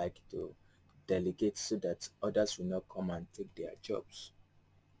don't like to delegate, so that others will not come and take their jobs.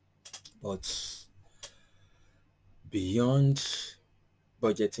 But beyond,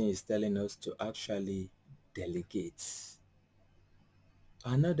 budgeting is telling us to actually delegate.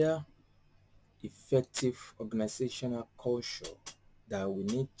 Another effective organizational culture that we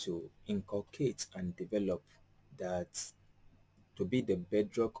need to inculcate and develop, that to be the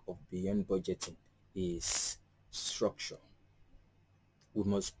bedrock of beyond budgeting, is structure. We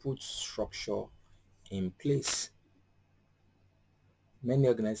must put structure in place. Many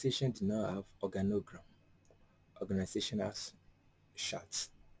organizations do not have organogram, organizational charts.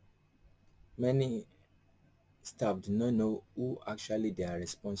 Many staff do not know who actually they are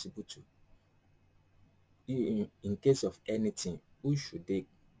responsible to. In case of anything, who should they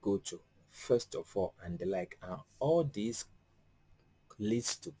go to first of all, and the like. And all this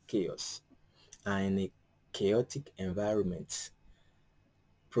leads to chaos. And in a chaotic environment,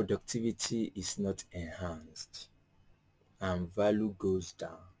 productivity is not enhanced and value goes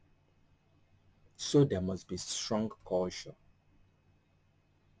down. So there must be strong culture.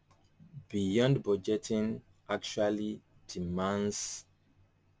 Beyond budgeting actually demands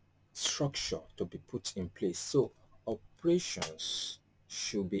structure to be put in place. So operations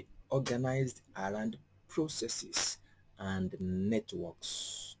should be organized around processes and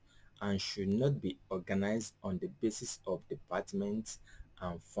networks, and should not be organized on the basis of departments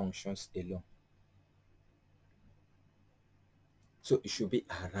and functions alone. So it should be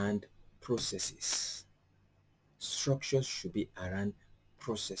around processes. Structures should be around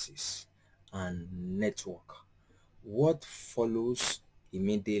processes and network. What follows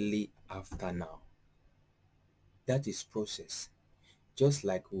immediately after now? That is process. Just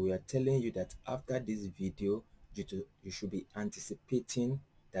like we are telling you that after this video, you should be anticipating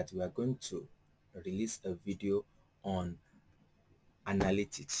that we are going to release a video on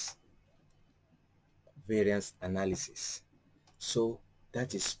analytics, variance analysis. So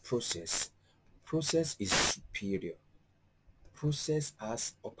that is process. Process is superior. Process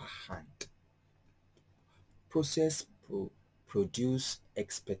has upper hand. Process produce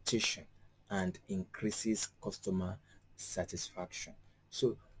expectation and increases customer satisfaction.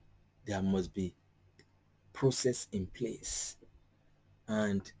 So there must be process in place.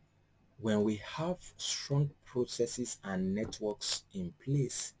 And when we have strong processes and networks in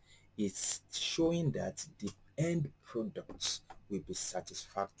place, it's showing that the end products will be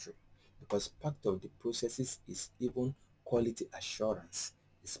satisfactory, because part of the processes is even quality assurance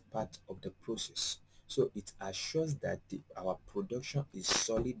is part of the process. So it assures that our production is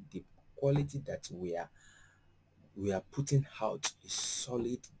solid, the quality that we are putting out is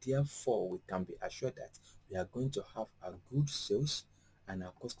solid. Therefore, we can be assured that we are going to have a good sales and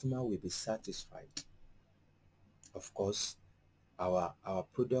our customer will be satisfied. Of course, our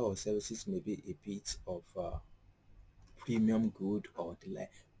product or services may be a bit of premium good or the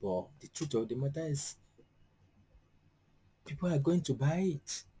like, but the truth of the matter is people are going to buy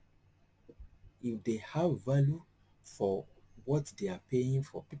it. if they have value for what they are paying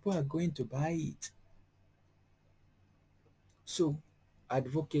for, people are going to buy it. So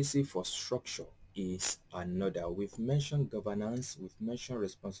advocacy for structure is another. We've mentioned governance, we've mentioned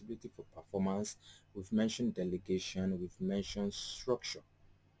responsibility for performance, we've mentioned delegation, we've mentioned structure.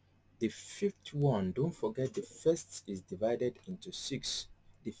 The fifth one, don't forget the first is divided into 6.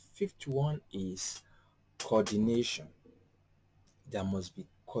 The fifth one is coordination. There must be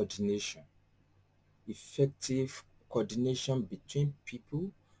coordination, effective coordination between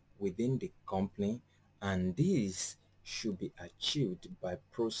people within the company, and this should be achieved by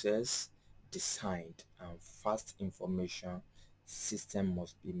process designed, and fast information system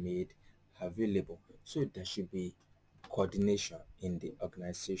must be made available. So there should be coordination in the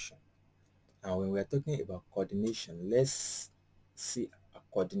organization. And when we are talking about coordination, let's see a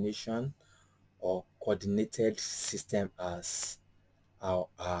coordination or coordinated system as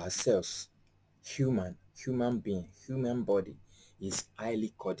ourselves. Human being, human body is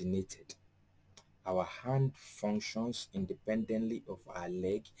highly coordinated. Our hand functions independently of our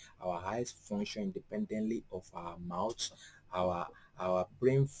leg, our eyes function independently of our mouth, our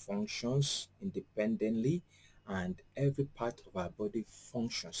brain functions independently, and every part of our body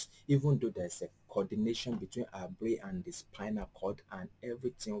functions, even though there's a coordination between our brain and the spinal cord, and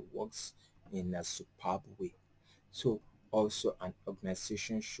everything works in a superb way. So also an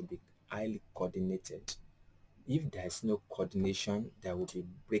organization should be highly coordinated. If there is no coordination, there will be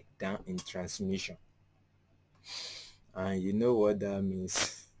breakdown in transmission, and you know what that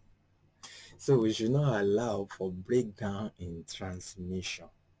means. So we should not allow for breakdown in transmission,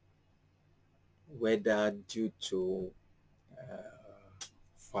 whether due to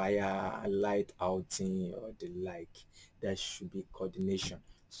fire, light outing, or the like. There should be coordination.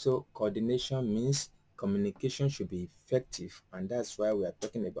 So coordination means communication should be effective, and that's why we are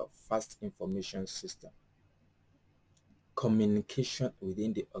talking about fast information system. Communication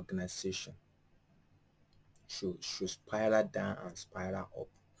within the organization should spiral down and spiral up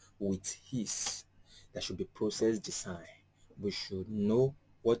with ease. There should be process design. We should know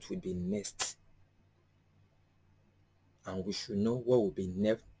what will be next, and we should know what will be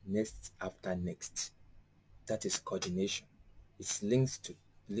next after next. That is coordination. It's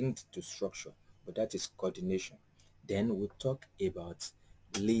linked to structure, but that is coordination. Then we talk about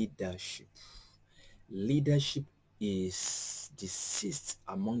leadership. Leadership is the sixth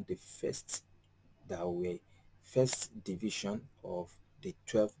among the first that were first division of the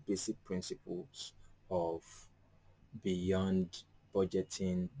 12 basic principles of beyond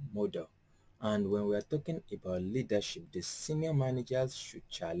budgeting model. And when we are talking about leadership, the senior managers should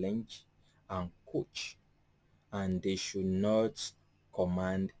challenge and coach, and they should not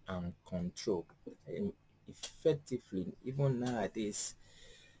command and control. And effectively, even nowadays,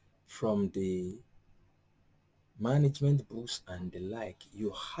 from the management books and the like, you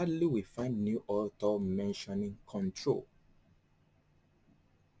hardly will find new author mentioning control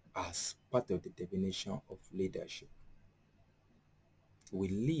as part of the definition of leadership. We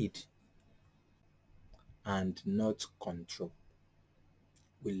lead and not control.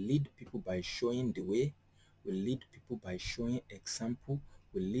 We lead people by showing the way. We lead people by showing example.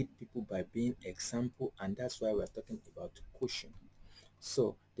 We lead people by being example, and that's why we're talking about coaching.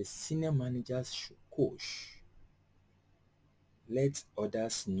 So the senior managers should coach. Let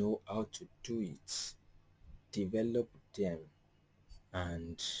others know how to do it. Develop them,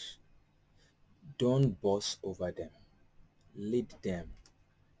 and don't boss over them. Lead them.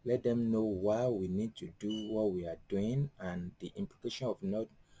 Let them know why we need to do what we are doing, and the implication of not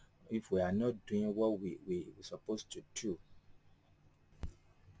if we are not doing what we're supposed to do.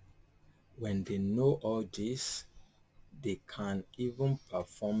 When they know all this, they can even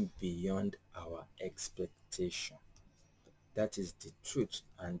perform beyond our expectation. That is the truth,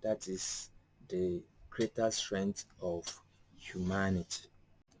 and that is the greater strength of humanity.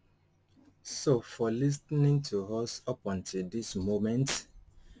 So for listening to us up until this moment,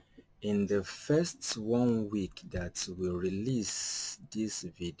 in the first 1 week that we release this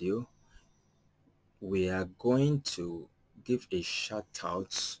video, we are going to give a shout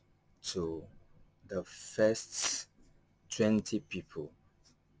out to the first 20 people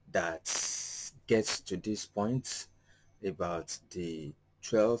that gets to this point about the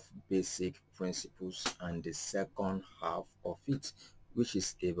 12 basic principles, and the second half of it, which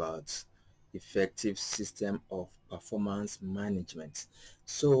is about effective system of performance management.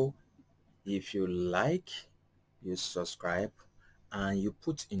 So if you like, you subscribe, and you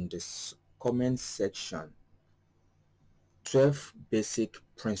put in the comment section 12 basic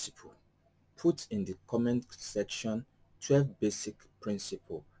principle. Put in the comment section 12 basic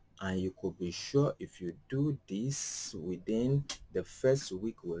principle, and you could be sure if you do this within the first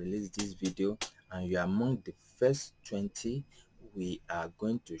week we release this video and you are among the first 20, we are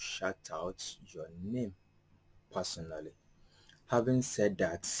going to shout out your name personally. Having said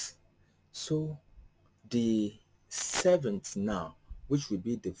that, so the 7th now, which will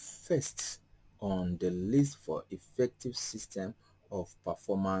be the first on the list for effective system of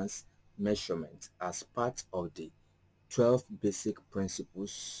performance measurement as part of the 12 basic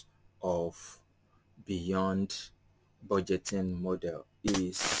principles of beyond budgeting model,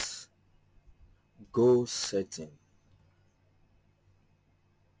 is goal setting.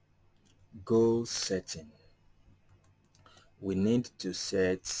 Goal setting. We need to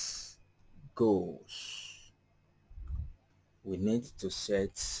set goals. We need to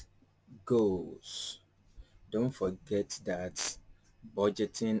set goals. Don't forget that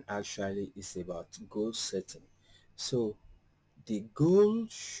budgeting actually is about goal setting. So the goal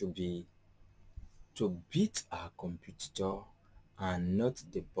should be to beat our competitor and not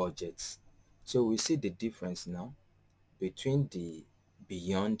the budget. So we see the difference now between the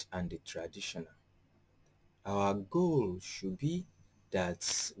beyond and the traditional. Our goal should be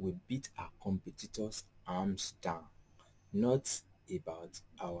that we beat our competitors arms down, not about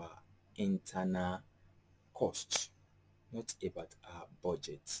our internal costs, not about our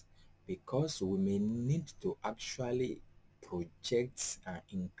budget, because we may need to actually project and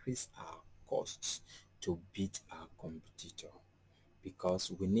increase our costs to beat our competitor,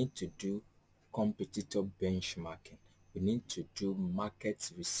 because we need to do competitor benchmarking, we need to do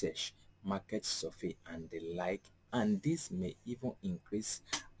market research, market survey and the like, and this may even increase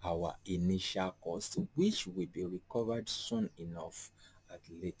our initial cost, which will be recovered soon enough at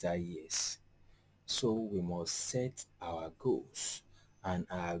later years. So we must set our goals, and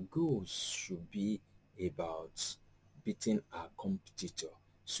our goals should be about beating our competitor.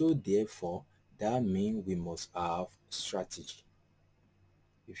 So therefore, that means we must have strategy.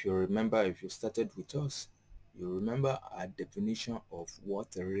 If you remember, if you started with us, you remember our definition of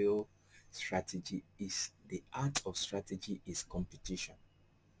what a real strategy is. The art of strategy is competition.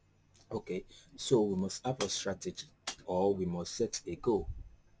 Okay, so we must have a strategy, or we must set a goal.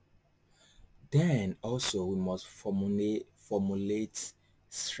 Then also we must formulate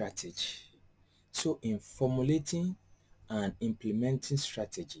strategy. So in formulating and implementing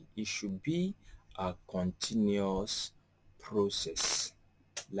strategy, it should be a continuous process.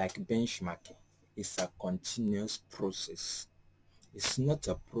 Like benchmarking, it's a continuous process. It's not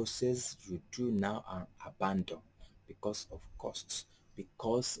a process you do now and abandon because of costs,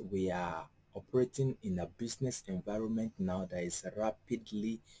 because we are operating in a business environment now that is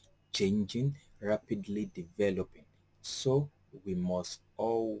rapidly changing, rapidly developing. So we must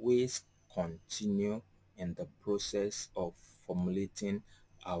always continue in the process of formulating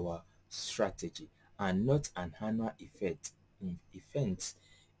our strategy, and not an annual event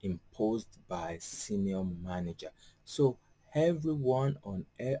imposed by senior manager. So everyone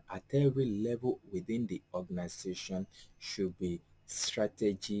at every level within the organization should be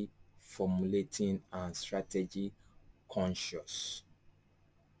strategy formulating and strategy conscious.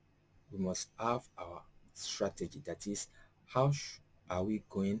 We must have our strategy, that is how we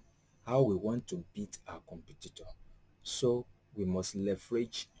want to beat our competitor. So we must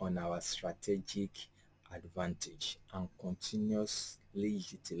leverage on our strategic advantage and continuously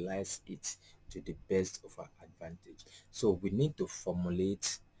utilize it to the best of our advantage. So we need to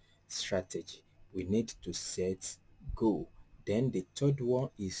formulate strategy, we need to set goal. Then the third one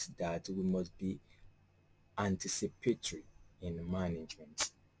is that we must be anticipatory in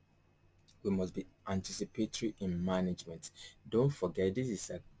management. We must be anticipatory in management. Don't forget, this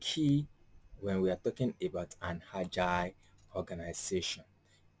is a key when we are talking about an agile organization.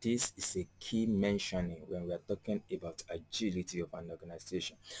 This is a key mentioning when we are talking about agility of an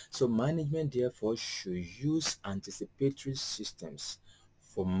organization. So management therefore should use anticipatory systems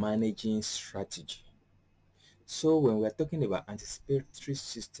for managing strategy. So when we're talking about anticipatory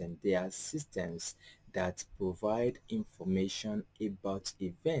systems, they are systems that provide information about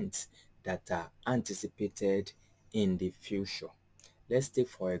events that are anticipated in the future. Let's take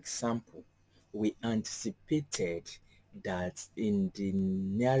for example, we anticipated that in the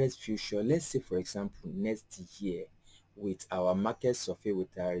nearest future, let's say for example next year, with our market survey,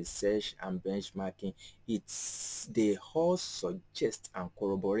 with our research and benchmarking, they all suggest and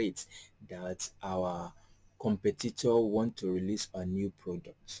corroborate that our competitor want to release a new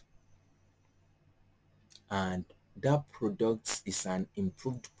product, and that product is an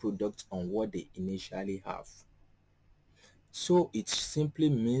improved product on what they initially have. So it simply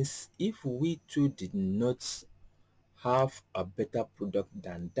means if we too did not have a better product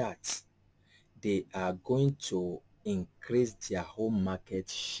than that, they are going to increase their home market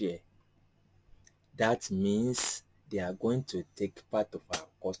share. That means they are going to take part of our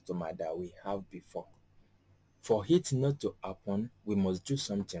customer that we have before. For it not to happen, we must do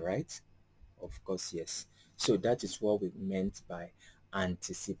something, right? Of course, yes. So that is what we meant by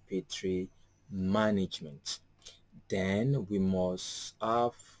anticipatory management. Then we must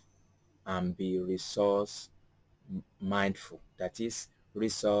have and be resource mindful. That is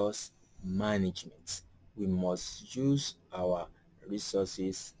resource management. We must use our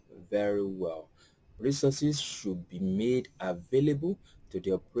resources very well. Resources should be made available to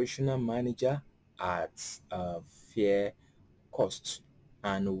the operational manager at a fair cost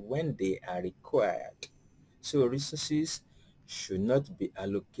and when they are required. So resources should not be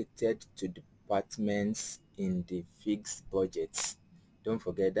allocated to departments in the fixed budgets. Don't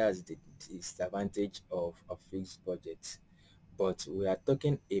forget that's the disadvantage of a fixed budget. But we are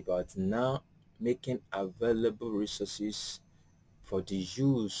talking about now making available resources for the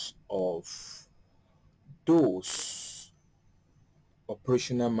use of those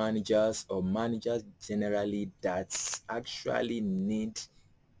operational managers or managers generally that actually need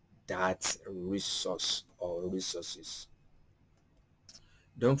that resource or resources.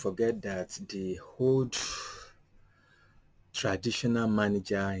 Don't forget that the old traditional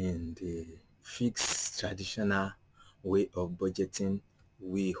manager in the fixed traditional way of budgeting,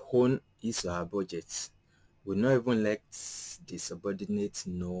 we own his or her budgets. We not even let the subordinates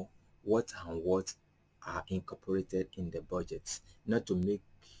know what and what are incorporated in the budget, not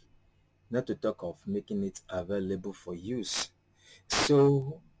to talk of making it available for use.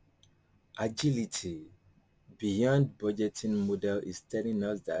 So agility beyond budgeting model is telling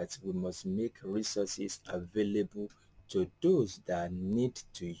us that we must make resources available to those that need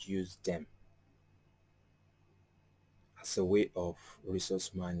to use them as a way of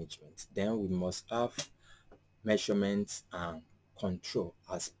resource management. Then we must have measurement and control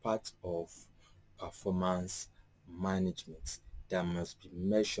as part of performance management. There must be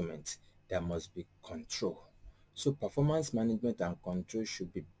measurement, there must be control. So performance management and control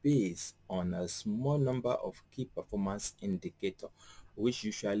should be based on a small number of key performance indicators, which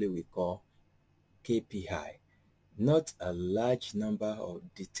usually we call KPI, not a large number of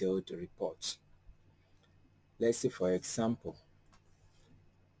detailed reports. Let's say, for example,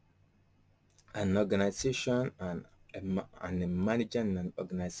 an organization and a manager in an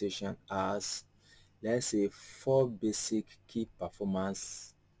organization has, let's say, 4 basic key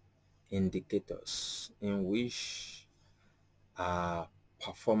performance indicators in which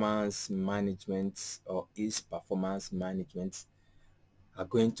performance management or is performance management are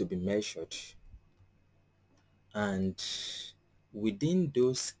going to be measured, and within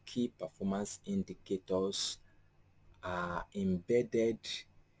those key performance indicators are embedded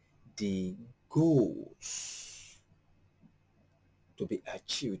the goals to be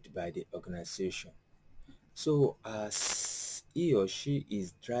achieved by the organization. So as he or she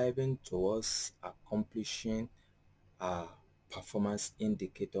is driving towards accomplishing a performance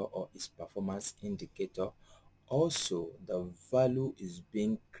indicator or its performance indicator, also the value is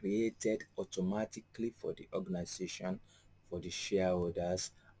being created automatically for the organization, for the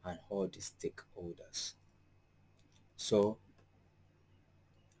shareholders and all the stakeholders. So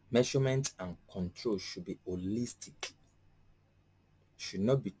measurement and control should be holistic, should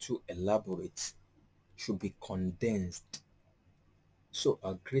not be too elaborate, should be condensed. So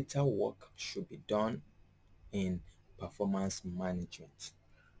a greater work should be done in performance management.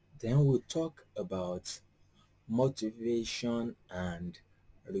 Then we'll talk about motivation and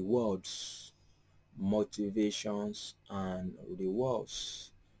rewards. Motivations and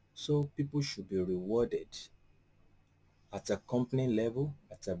rewards. So people should be rewarded at a company level,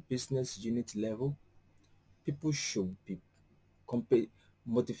 at a business unit level. People should be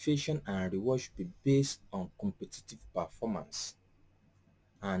motivation and reward should be based on competitive performance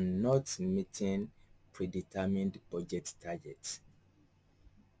and not meeting predetermined budget targets.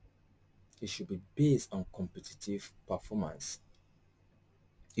 It should be based on competitive performance.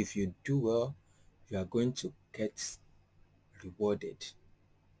 If you do well, you are going to get rewarded.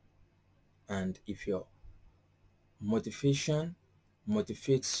 And if your motivation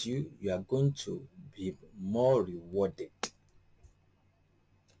motivates you, you are going to be more rewarded.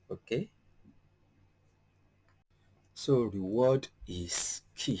 Okay? So reward is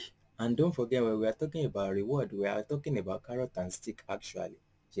key. And don't forget, when we are talking about reward, we are talking about carrot and stick actually.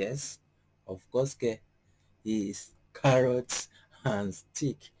 Yes, of course, is carrots and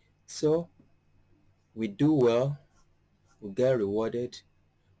stick. So we do well, we get rewarded.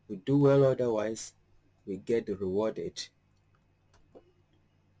 We do well otherwise, we get rewarded.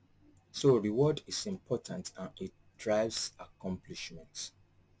 So reward is important and it drives accomplishment.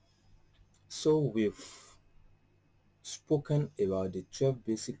 So we've spoken about the 12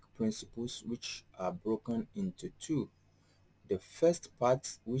 basic principles, which are broken into two. The first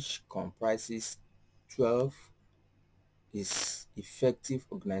part, which comprises 12, is effective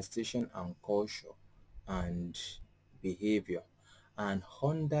organization and culture and behavior. And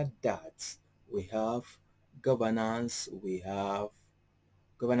under that, we have governance,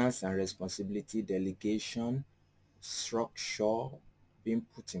 and responsibility, delegation, structure being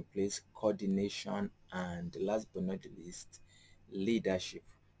put in place, coordination, and last but not the least, leadership.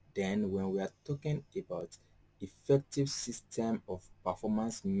 Then when we are talking about effective system of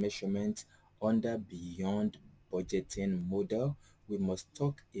performance measurement under beyond budgeting model, we must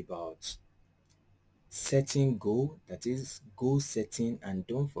talk about setting goal, that is goal setting. And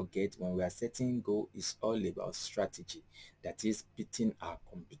don't forget, when we are setting goal, it's all about strategy, that is beating our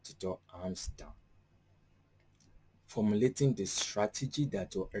competitor arms down, formulating the strategy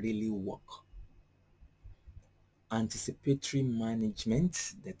that will really work. Anticipatory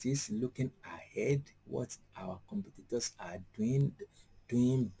management, that is looking ahead what our competitors are doing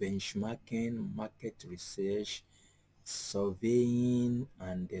benchmarking, market research, surveying,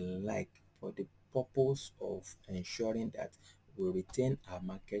 and the like, for the purpose of ensuring that we retain our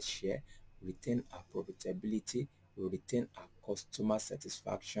market share, retain our profitability, we retain our customer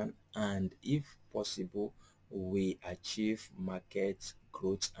satisfaction, and if possible, we achieve market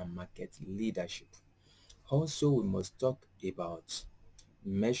growth and market leadership. Also, we must talk about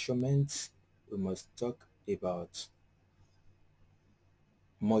measurements, we must talk about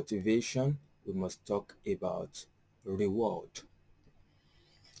motivation, we must talk about reward.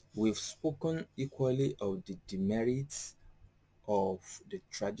 We've spoken equally of the demerits of the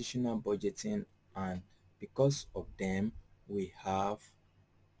traditional budgeting, and because of them, we have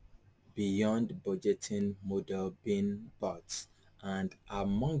beyond budgeting model being bought. And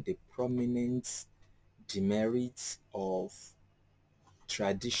among the prominent demerits of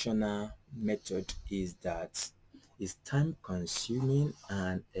traditional method is that it's time consuming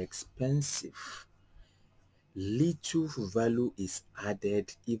and expensive. Little value is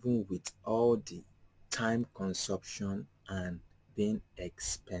added even with all the time consumption and being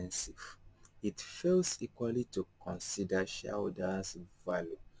expensive. It fails equally to consider shareholders'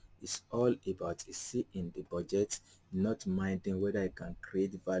 value. It's all about a see in the budget, not minding whether it can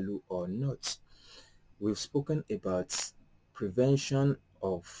create value or not. We've spoken about prevention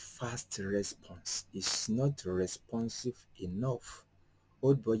of fast response. It's not responsive enough.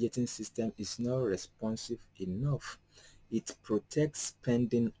 Old budgeting system is not responsive enough. It protects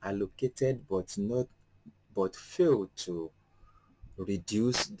spending allocated but fail to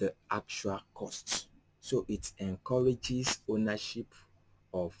reduce the actual costs. So it encourages ownership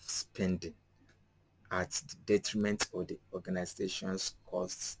of spending at the detriment of the organization's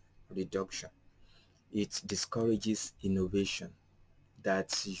cost reduction. It discourages innovation,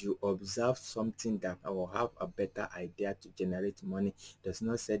 that you observe something that will have a better idea to generate money does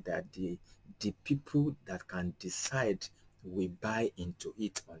not say that the people that can decide will buy into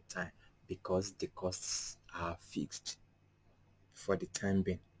it on time, because the costs are fixed for the time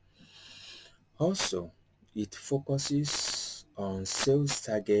being. Also, it focuses on sales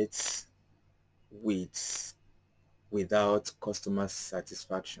targets without customer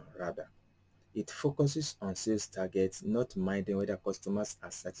satisfaction. Rather, it focuses on sales targets, not minding whether customers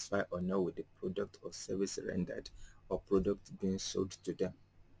are satisfied or not with the product or service rendered or product being sold to them.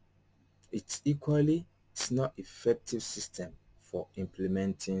 It's not effective system for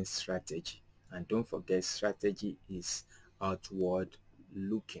implementing strategy. And don't forget, strategy is outward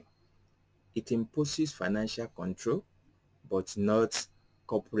looking. It imposes financial control but not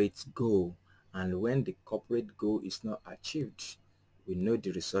corporate goal. And when the corporate goal is not achieved, we know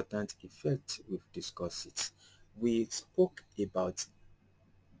the resultant effect. We've discussed it. We spoke about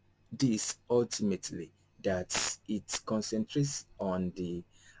this ultimately, that it concentrates on the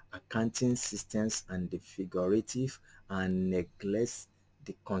accounting systems and the figurative, and neglects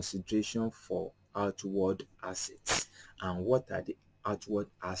the consideration for outward assets. And what are the outward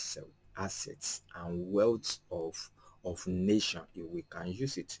assets and wealth of nation? If we can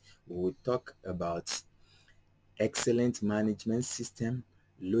use it, we will talk about excellent management system,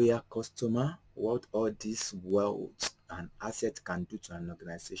 loyal customer, what all these wealth and assets can do to an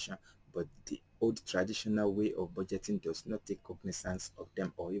organization. But the old traditional way of budgeting does not take cognizance of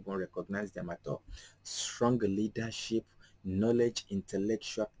them or even recognize them at all. Strong leadership, knowledge,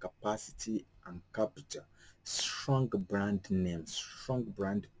 intellectual capacity, and capital. Strong brand name, strong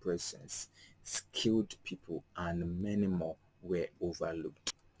brand presence. skilled people, and many more were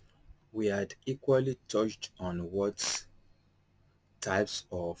overlooked. We had equally touched on what types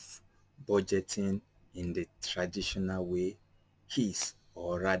of budgeting in the traditional way is,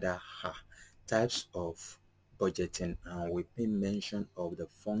 or rather are, types of budgeting, and we made mention of the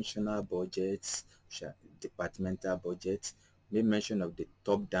functional budgets, departmental budgets, made mention of the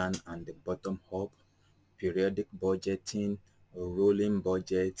top down and the bottom up, periodic budgeting, rolling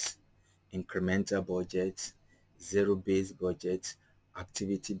budgets, incremental budget, zero-based budget,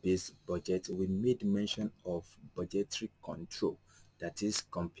 activity-based budget. We made mention of budgetary control, that is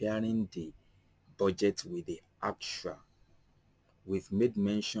comparing the budget with the actual. We've made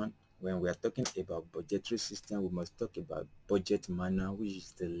mention, when we are talking about budgetary system, we must talk about budget manual, which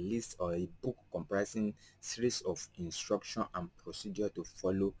is the list or a book comprising series of instruction and procedure to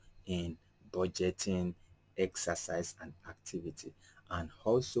follow in budgeting exercise and activity. And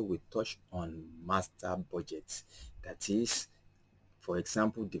also we touch on master budgets, that is, for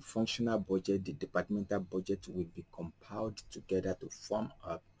example, the functional budget, the departmental budget will be compiled together to form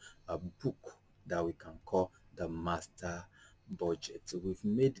a book that we can call the master budget. So we've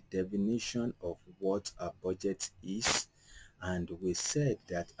made definition of what a budget is, and we said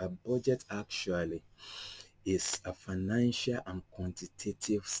that a budget actually is a financial and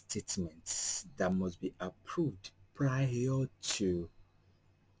quantitative statement that must be approved prior to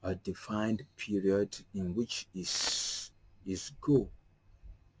a defined period in which is goal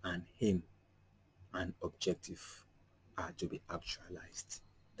and aim and objective are to be actualized.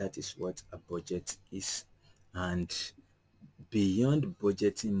 That is what a budget is. And beyond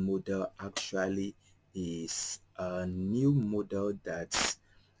budgeting model actually is a new model that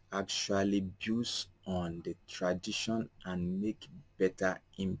actually builds on the tradition and make better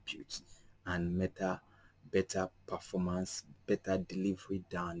input and better performance, better delivery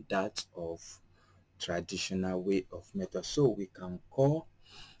than that of traditional way of method. So we can call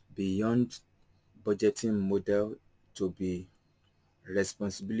beyond budgeting model to be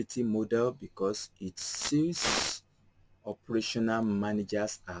responsibility model, because it sees operational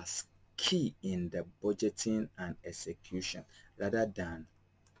managers as key in the budgeting and execution, rather than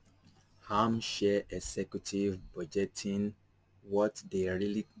armchair executive budgeting, what they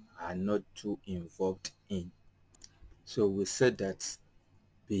really are not too involved in. So we said that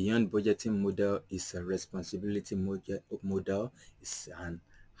beyond budgeting model is a responsibility model, is an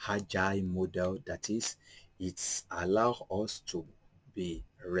agile model, that is, it allows us to be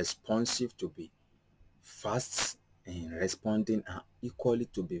responsive, to be fast in responding, and equally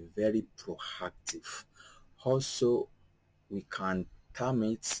to be very proactive. Also, we can term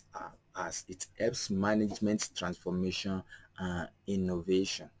it as it helps management transformation and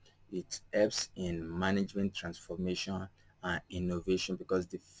innovation. It helps in management transformation and innovation, because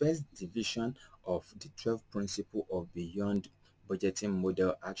the first division of the 12 principle of beyond budgeting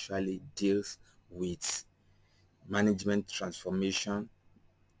model actually deals with management transformation,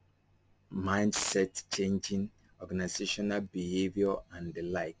 mindset changing, organizational behavior, and the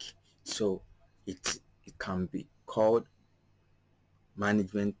like. So it can be called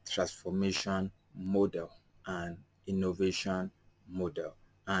management transformation model and innovation model.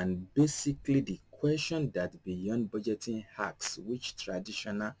 And basically the question that beyond budgeting asks, which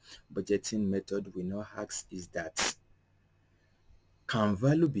traditional budgeting method we now ask, is that can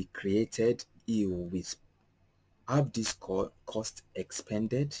value be created if we have this cost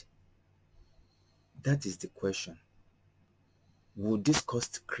expended? That is the question. Would this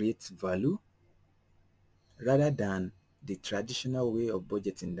cost create value? Rather than the traditional way of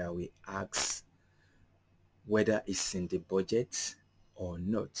budgeting that we ask whether it's in the budget or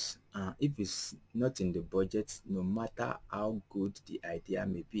not. If it's not in the budget, no matter how good the idea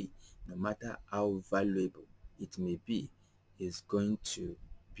may be, no matter how valuable it may be, is going to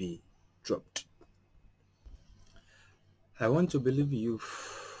be dropped. I want to believe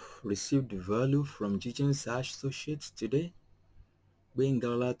you've received value from GJAMES Associates today. GBENGA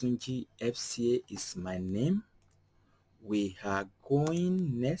OLATUNJI FCA is my name. We are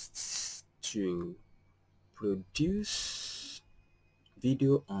going next to produce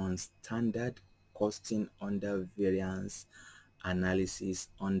video on standard costing under variance analysis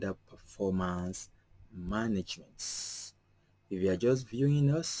under performance management. If you are just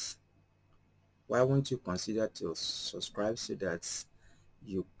viewing us, why won't you consider to subscribe so that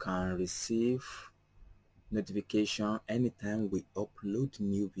you can receive notification anytime we upload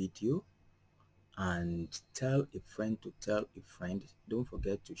new video, and tell a friend to tell a friend. Don't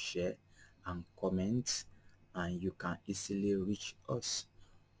forget to share and comment, and you can easily reach us.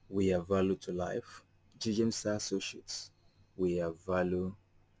 We are value to life. GJAMES Associates, we are value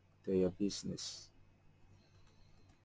to your business.